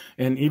 So,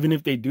 and even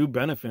if they do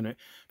benefit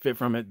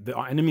from it, the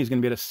enemy is going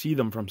to be able to see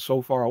them from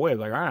so far away.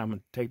 Like, all right, I'm going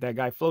to take that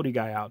floaty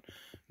guy out,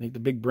 make the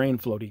big brain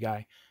floaty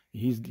guy.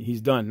 He's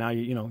done. Now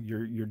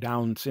you're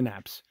down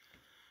synapse.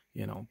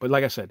 You know, but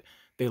like I said,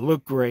 they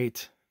look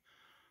great.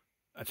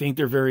 I think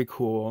they're very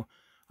cool.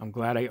 I'm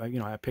glad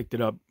I picked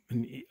it up.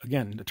 And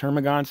again, the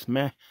Termagants,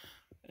 meh,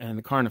 and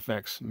the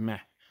Carnifex, meh.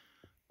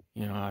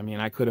 You know, I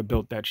mean, I could have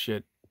built that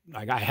shit.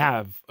 Like, I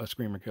have a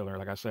Screamer Killer,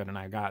 like I said, and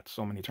I got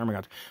so many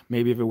Termagants.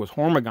 Maybe if it was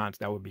Hormagaunts,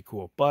 that would be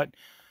cool. But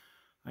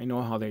I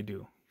know how they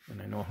do,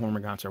 and I know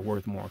Hormagaunts are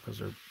worth more because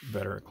they're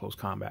better at close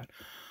combat.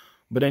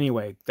 But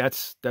anyway,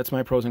 that's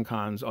my pros and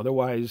cons.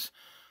 Otherwise,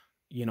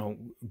 you know,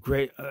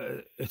 great.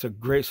 It's a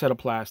great set of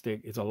plastic.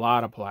 It's a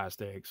lot of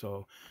plastic.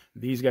 So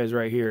these guys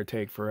right here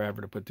take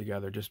forever to put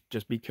together.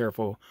 Just be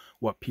careful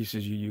what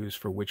pieces you use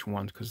for which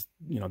ones, because,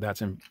 you know,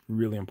 that's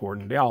really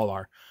important. They all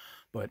are,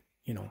 but,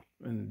 you know,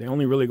 and they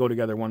only really go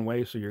together one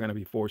way. So you're going to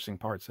be forcing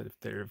parts if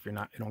you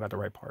don't got the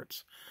right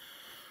parts.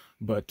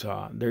 But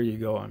there you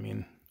go. I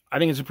mean, I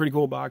think it's a pretty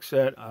cool box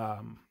set.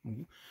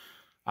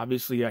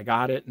 Obviously I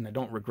got it and I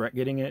don't regret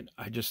getting it.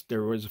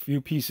 There was a few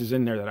pieces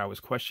in there that I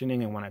was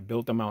questioning, and when I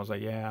built them, I was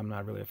like, yeah, I'm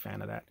not really a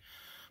fan of that.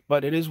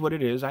 But it is what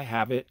it is. I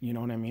have it, you know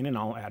what I mean? And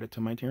I'll add it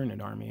to my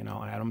Tyranid army, and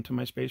I'll add them to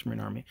my Space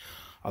Marine army.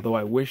 Although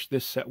I wish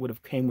this set would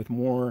have came with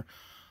more,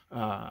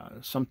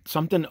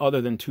 something other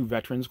than 2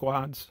 veteran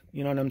squads.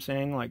 You know what I'm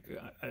saying? Like,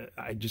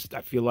 I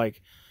feel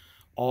like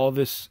all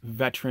this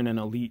veteran and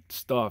elite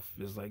stuff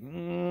is like,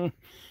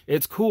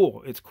 it's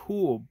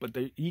cool, but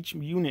each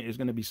unit is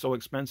going to be so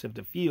expensive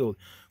to field.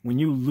 When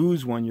you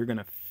lose one, you're going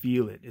to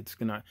feel it.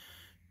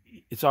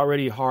 It's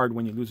already hard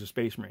when you lose a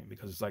Space Marine,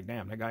 because it's like,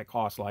 damn, that guy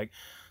costs like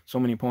so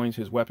many points,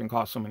 his weapon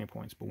costs so many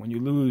points. But when you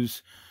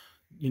lose,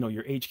 you know,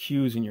 your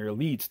HQs and your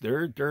elites,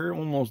 they're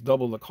almost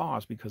double the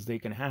cost, because they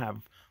can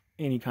have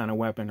any kind of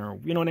weapon, or,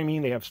 you know what I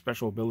mean? They have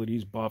special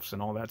abilities, buffs,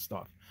 and all that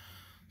stuff.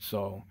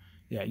 So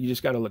yeah, you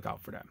just got to look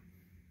out for that.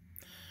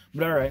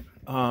 But all right,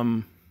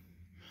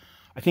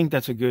 I think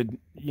that's a good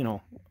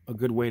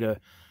way to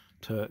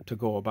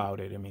go about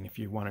it. I mean, if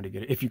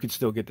you could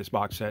still get this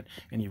box set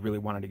and you really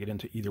wanted to get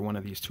into either one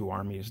of these 2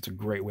 armies, it's a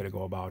great way to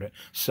go about it.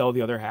 Sell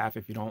the other half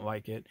if you don't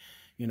like it,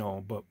 you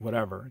know, but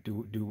whatever.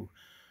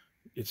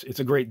 It's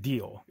a great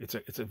deal. It's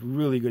a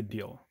really good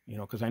deal, you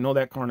know, because I know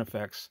that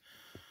Carnifex,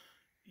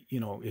 you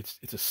know,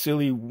 it's a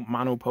silly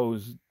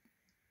monopose,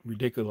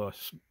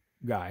 ridiculous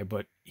guy,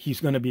 but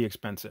he's going to be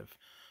expensive.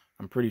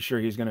 I'm pretty sure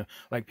he's going to,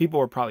 like,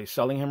 people are probably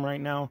selling him right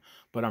now,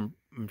 but I'm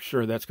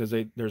sure that's because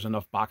there's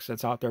enough box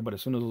sets out there. But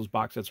as soon as those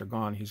box sets are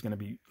gone, he's going to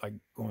be like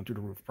going through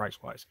the roof price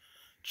wise,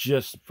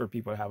 just for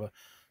people to have a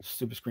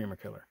Super Screamer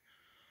Killer.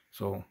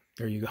 So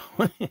there you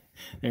go.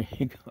 There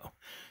you go.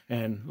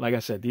 And like I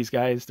said, these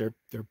guys, they're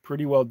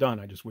pretty well done.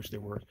 I just wish they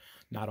were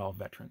not all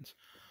veterans.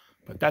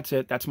 But that's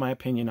it. That's my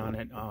opinion on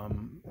it.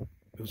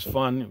 It was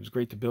fun. It was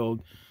great to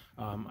build.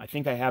 I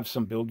think I have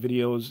some build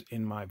videos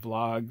in my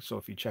vlog, so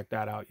if you check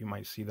that out, you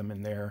might see them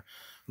in there,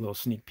 little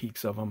sneak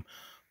peeks of them.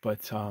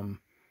 But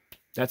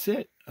that's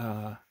it.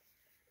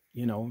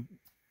 You know,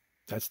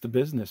 that's the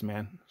business,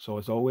 man. So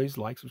as always,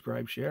 like,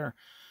 subscribe, share.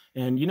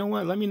 And you know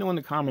what? Let me know in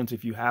the comments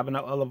if you have a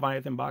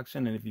Leviathan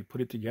boxing and if you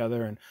put it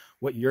together and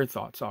what your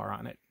thoughts are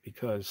on it.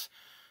 Because,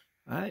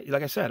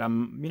 like I said,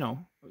 I'm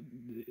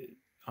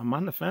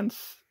on the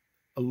fence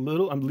a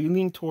little. I'm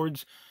leaning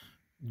towards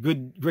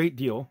great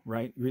deal,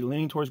 right? You're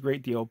leaning towards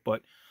great deal,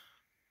 but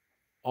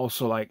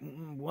also like,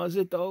 was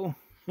it though?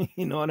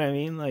 You know what I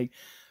mean? Like,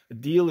 a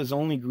deal is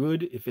only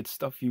good if it's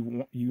stuff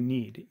you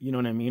need. You know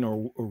what I mean?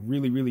 Or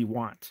really, really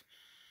want.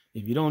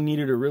 If you don't need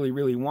it or really,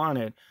 really want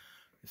it,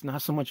 it's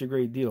not so much a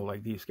great deal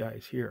like these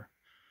guys here.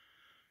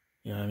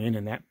 You know what I mean?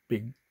 And that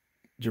big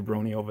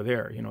jabroni over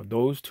there. You know,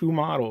 those two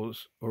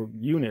models or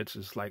units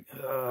is like,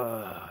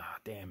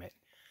 damn it.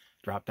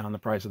 Drop down the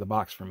price of the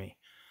box for me.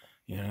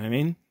 You know what I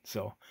mean?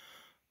 So, all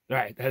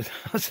right,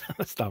 let's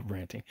stop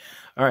ranting.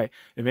 All right,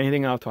 if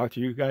anything, I'll talk to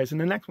you guys in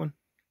the next one.